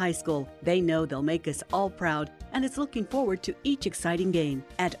Sylacauga High School. They know they'll make us all proud and is looking forward to each exciting game.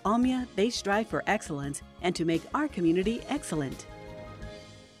 At AMIA, they strive for excellence and to make our community excellent.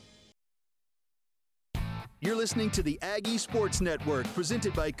 You're listening to the Aggie Sports Network,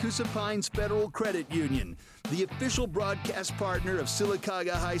 presented by Coosa Pines Federal Credit Union. the official broadcast partner of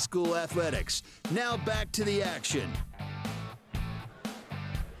Sylacauga High School Athletics. Now back to the action.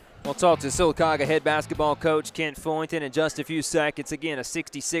 We'll talk to Sylacauga head basketball coach Kent Fullington in just a few seconds. Again, a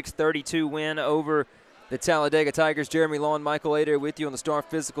 66-32 win over the Talladega Tigers. Jeremy Law and Michael Adair with you on the Star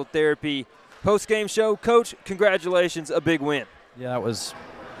Physical Therapy post-game show. Coach, congratulations, a big win. Yeah, that was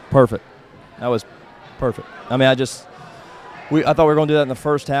perfect. That was perfect. I mean, I thought we were going to do that in the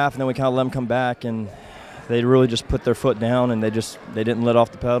first half, and then we kind of let them come back, and they really just put their foot down, and they didn't let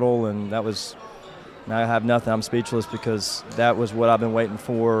off the pedal, and that was – I have nothing. I'm speechless because that was what I've been waiting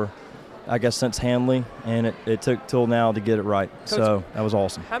for, I guess, since Handley, and it took till now to get it right. Coach, so that was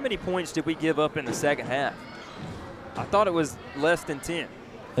awesome. How many points did we give up in the second half? I thought it was less than 10.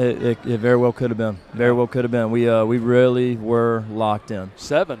 It very well could have been. Very well could have been. We really were locked in.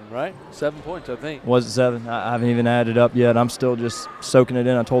 7, right? 7 points, I think. Was it 7? I haven't even added up yet. I'm still just soaking it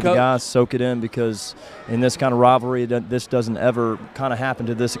in. I told the guys, soak it in, because in this kind of rivalry, this doesn't ever kind of happen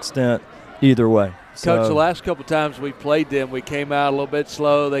to this extent either way. Coach, the last couple times we played them, we came out a little bit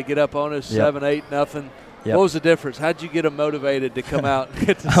slow. They get up on us, 7-8, nothing. Yep. What was the difference? How did you get them motivated to come out and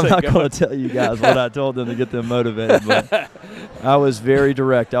get the I'm not going to tell you guys what I told them to get them motivated, but I was very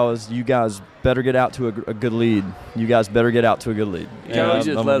direct. You guys better get out to a good lead. You guys better get out to a good lead. Coach,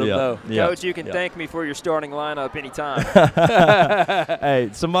 just let them know. Coach, you can thank me for your starting lineup anytime. Hey,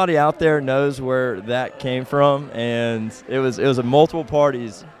 somebody out there knows where that came from, and it was a multiple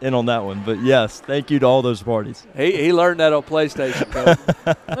parties in on that one. But, yes, thank you to all those parties. He learned that on PlayStation,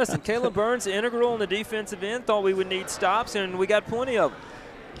 Coach. Listen, Caleb Burns, integral in the defensive end, thought we would need stops, and we got plenty of them.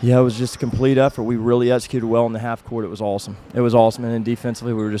 Yeah, it was just a complete effort. We really executed well in the half court. It was awesome. And then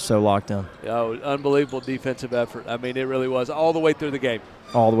defensively, we were just so locked in. Yeah, unbelievable defensive effort. I mean, it really was all the way through the game.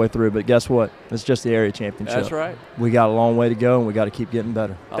 All the way through. But guess what? It's just the area championship. That's right. We got a long way to go, and we got to keep getting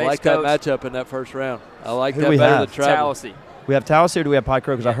better. I like that matchup in that first round. I like that better than travel. Tallahassee. We have Tallahassee, or do we have Pike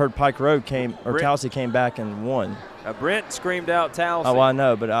Road? Because I heard Pike Road Tallahassee came back and won. Brent screamed out Tallahassee. Oh, I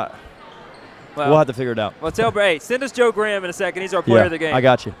know, but we'll have to figure it out. Well, send us Joe Graham in a second. He's our player of the game. I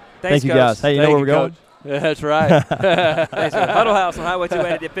got you. Thanks, Thank you, guys. Hey, you know where we're going? Yeah, that's right. Thanks, Huddle House on Highway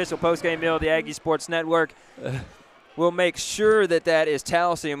 280, the official postgame meal of the Aggie Sports Network. We'll make sure that is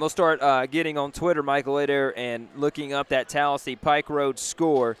Tallahassee, and we'll start getting on Twitter, Michael Adair, and looking up that Tallahassee Pike Road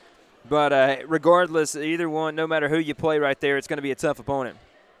score. But regardless, either one, no matter who you play right there, it's going to be a tough opponent.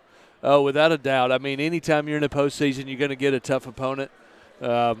 Oh, without a doubt. I mean, anytime you're in the postseason, you're going to get a tough opponent.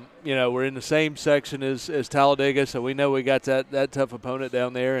 We're in the same section as Talladega, so we know we got that tough opponent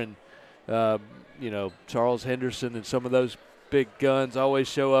down there. And, Charles Henderson and some of those big guns always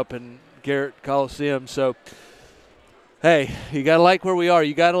show up in Garrett Coliseum. So, hey, you got to like where we are.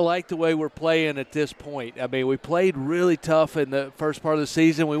 You got to like the way we're playing at this point. I mean, we played really tough in the first part of the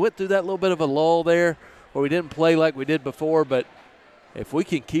season. We went through that little bit of a lull there where we didn't play like we did before. But if we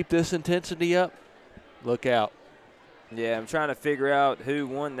can keep this intensity up, look out. Yeah, I'm trying to figure out who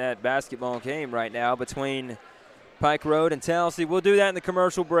won that basketball game right now between Pike Road and Tallahassee. We'll do that in the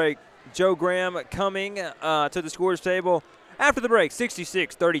commercial break. Joe Graham coming to the scores table after the break.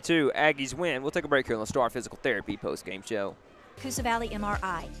 66-32, Aggies win. We'll take a break here on the Star Physical Therapy postgame show. Coosa Valley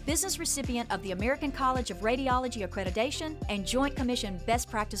MRI, business recipient of the American College of Radiology Accreditation and Joint Commission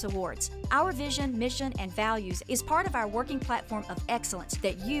Best Practice Awards. Our vision, mission, and values is part of our working platform of excellence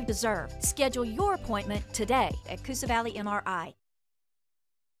that you deserve. Schedule your appointment today at Coosa Valley MRI.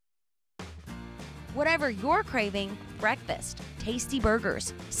 Whatever you're craving, breakfast, tasty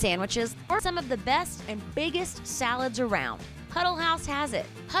burgers, sandwiches, or some of the best and biggest salads around, Huddle House has it.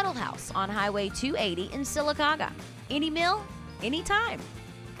 Huddle House on Highway 280 in Sylacauga. Any meal, anytime.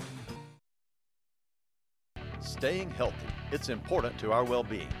 Staying healthy, it's important to our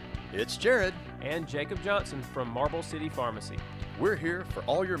well-being. It's Jared and Jacob Johnson from Marble City Pharmacy. We're here for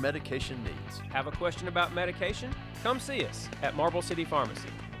all your medication needs. Have a question about medication? Come see us at Marble City Pharmacy.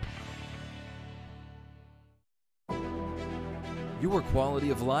 Your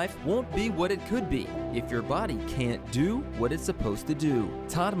quality of life won't be what it could be if your body can't do what it's supposed to do.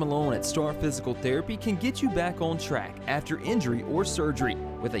 Todd Malone at Star Physical Therapy can get you back on track after injury or surgery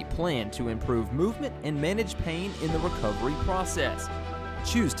with a plan to improve movement and manage pain in the recovery process.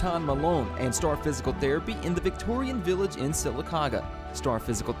 Choose Todd Malone and Star Physical Therapy in the Victorian Village in Sylacauga. Star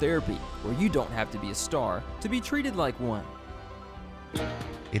Physical Therapy, where you don't have to be a star to be treated like one.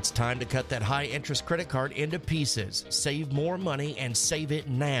 It's time to cut that high-interest credit card into pieces. Save more money and save it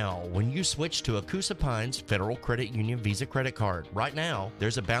now when you switch to a Coosa Pines Federal Credit Union Visa credit card. Right now,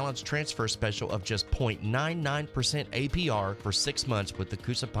 there's a balance transfer special of just 0.99% APR for 6 months with the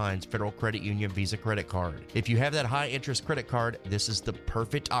Coosa Pines Federal Credit Union Visa credit card. If you have that high-interest credit card, this is the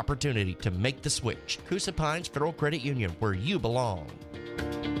perfect opportunity to make the switch. Coosa Pines Federal Credit Union, where you belong.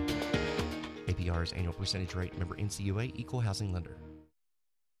 APR's annual percentage rate, member NCUA, equal housing lender.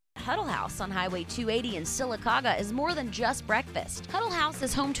 Huddle House on Highway 280 in Sylacauga is more than just breakfast. Huddle House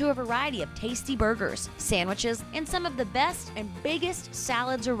is home to a variety of tasty burgers, sandwiches, and some of the best and biggest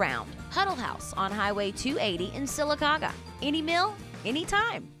salads around. Huddle House on Highway 280 in Sylacauga. Any meal,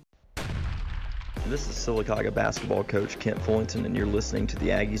 anytime. This is Sylacauga basketball coach Kent Fullington, and you're listening to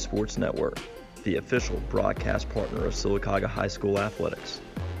the Aggie Sports Network, the official broadcast partner of Sylacauga High School Athletics.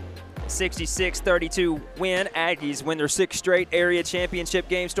 66-32 win. Aggies win their 6th straight area championship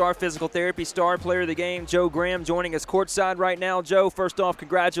game. Star Physical Therapy star player of the game, Joe Graham, joining us courtside right now. Joe, first off,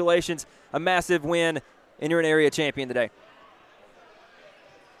 congratulations. A massive win, and you're an area champion today.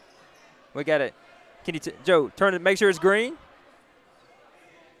 We got it. Can you, Joe, turn it, make sure it's green.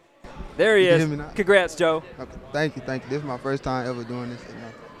 There he is. Congrats, Joe. Okay. Thank you. This is my first time ever doing this.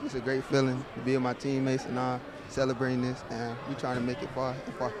 And, it's a great feeling to be with my teammates and all, celebrating this, and we're trying to make it far.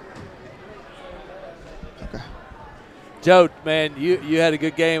 Okay. Joe, man, you had a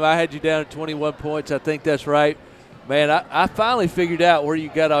good game. I had you down at 21 points. I think that's right. Man, I finally figured out where you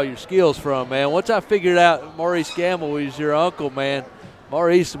got all your skills from, man. Once I figured out Maurice Gamble was your uncle, man.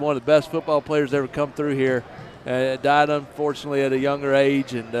 Maurice is one of the best football players to ever come through here. Died, unfortunately, at a younger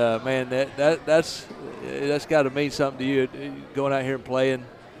age. And, man, that's got to mean something to you, going out here and playing.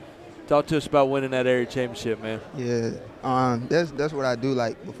 Talk to us about winning that area championship, man. Yeah, that's what I do.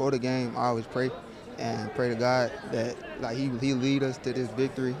 Like, before the game, I always pray and pray to God that, like, He lead us to this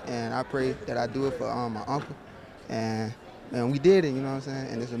victory. And I pray that I do it for my uncle. And we did it, you know what I'm saying?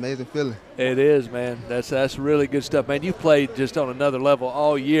 And it's an amazing feeling. It is, man. That's really good stuff, man. You played just on another level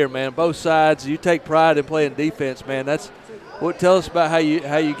all year, man. Both sides. You take pride in playing defense, man. Tell us about how you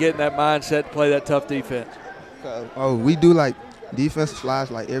get in that mindset to play that tough defense. We do, like, defensive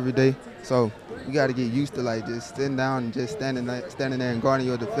slides, like, every day. So you got to get used to, like, just sitting down and just standing there and guarding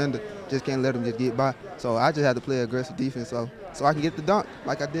your defender. Just can't let them just get by. So I just had to play aggressive defense so I can get the dunk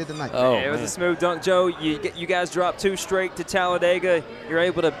like I did tonight. It was a smooth dunk, Joe. You guys dropped 2 straight to Talladega. You're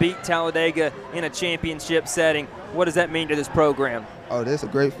able to beat Talladega in a championship setting. What does that mean to this program? Oh, that's a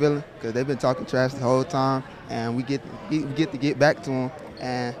great feeling because they've been talking trash the whole time, and we get to get back to them.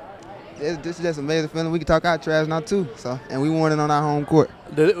 And this is just an amazing feeling. We can talk our trash now too. And we won it on our home court.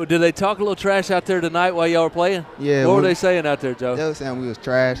 Did they talk a little trash out there tonight while y'all were playing? Yeah. What were they saying out there, Joe? They were saying we was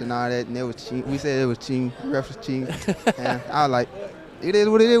trash and all that, and they was cheating. We said it was cheating. The ref was cheating. And I was like, it is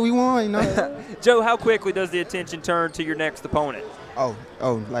what it is. We won, you know. Joe, how quickly does the attention turn to your next opponent?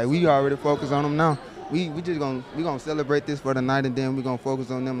 Like we already focused on them now. We gonna celebrate this for the night, and then we're gonna focus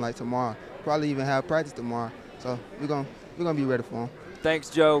on them like tomorrow. Probably even have practice tomorrow. So we're gonna be ready for them.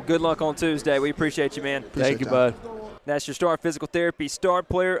 Thanks, Joe. Good luck on Tuesday. We appreciate you, man. Thank you, bud. That's your Star Physical Therapy star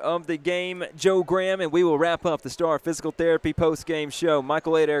player of the game, Joe Graham, and we will wrap up the Star Physical Therapy post-game show.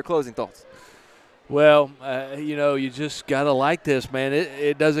 Michael Adair, closing thoughts. Well, you just got to like this, man.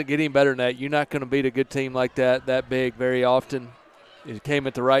 It doesn't get any better than that. You're not going to beat a good team like that big very often. It came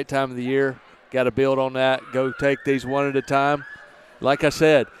at the right time of the year. Got to build on that. Go take these one at a time. Like I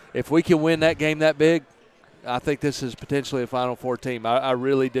said, if we can win that game that big, I think this is potentially a Final Four team. I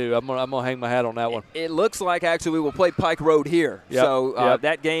really do. I'm gonna hang my hat on that one. It looks like actually we will play Pike Road here. Yep. So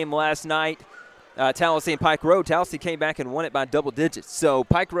that game last night, Tallahassee and Pike Road, Tallahassee came back and won it by double digits. So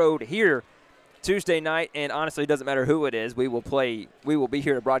Pike Road here Tuesday night, and honestly, it doesn't matter who it is. We will be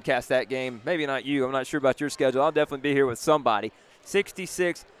here to broadcast that game. Maybe not you. I'm not sure about your schedule. I'll definitely be here with somebody.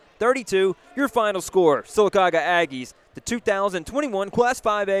 66-32, your final score. Sylacauga Aggies, the 2021 Class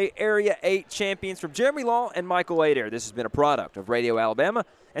 5A Area 8 champions from Jeremy Law and Michael Adair. This has been a product of Radio Alabama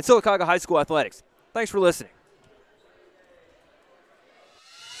and Sylacauga High School Athletics. Thanks for listening.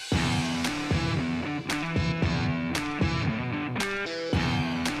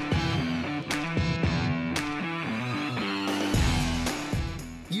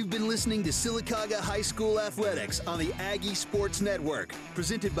 You've been listening to Sylacauga High School Athletics on the Aggie Sports Network,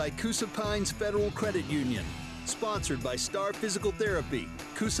 presented by Coosa Pines Federal Credit Union. Sponsored by Star Physical Therapy,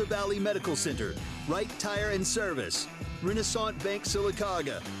 Coosa Valley Medical Center, Wright Tire and Service, Renaissance Bank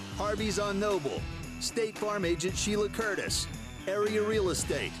Sylacauga, Harvey's on Noble, State Farm Agent Sheila Curtis, Area Real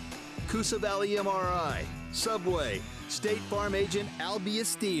Estate, Coosa Valley MRI, Subway, State Farm Agent Albia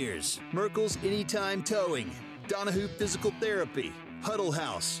Steers, Merkel's Anytime Towing, Donahue Physical Therapy, Huddle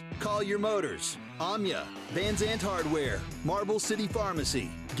House, Collier Motors, Amya, Van Zandt Hardware, Marble City Pharmacy,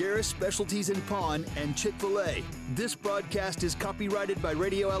 Garris Specialties and Pawn, and Chick-fil-A. This broadcast is copyrighted by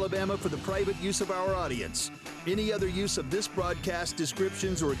Radio Alabama for the private use of our audience. Any other use of this broadcast,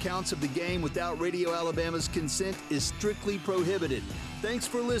 descriptions, or accounts of the game without Radio Alabama's consent is strictly prohibited. Thanks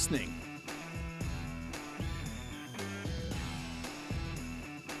for listening.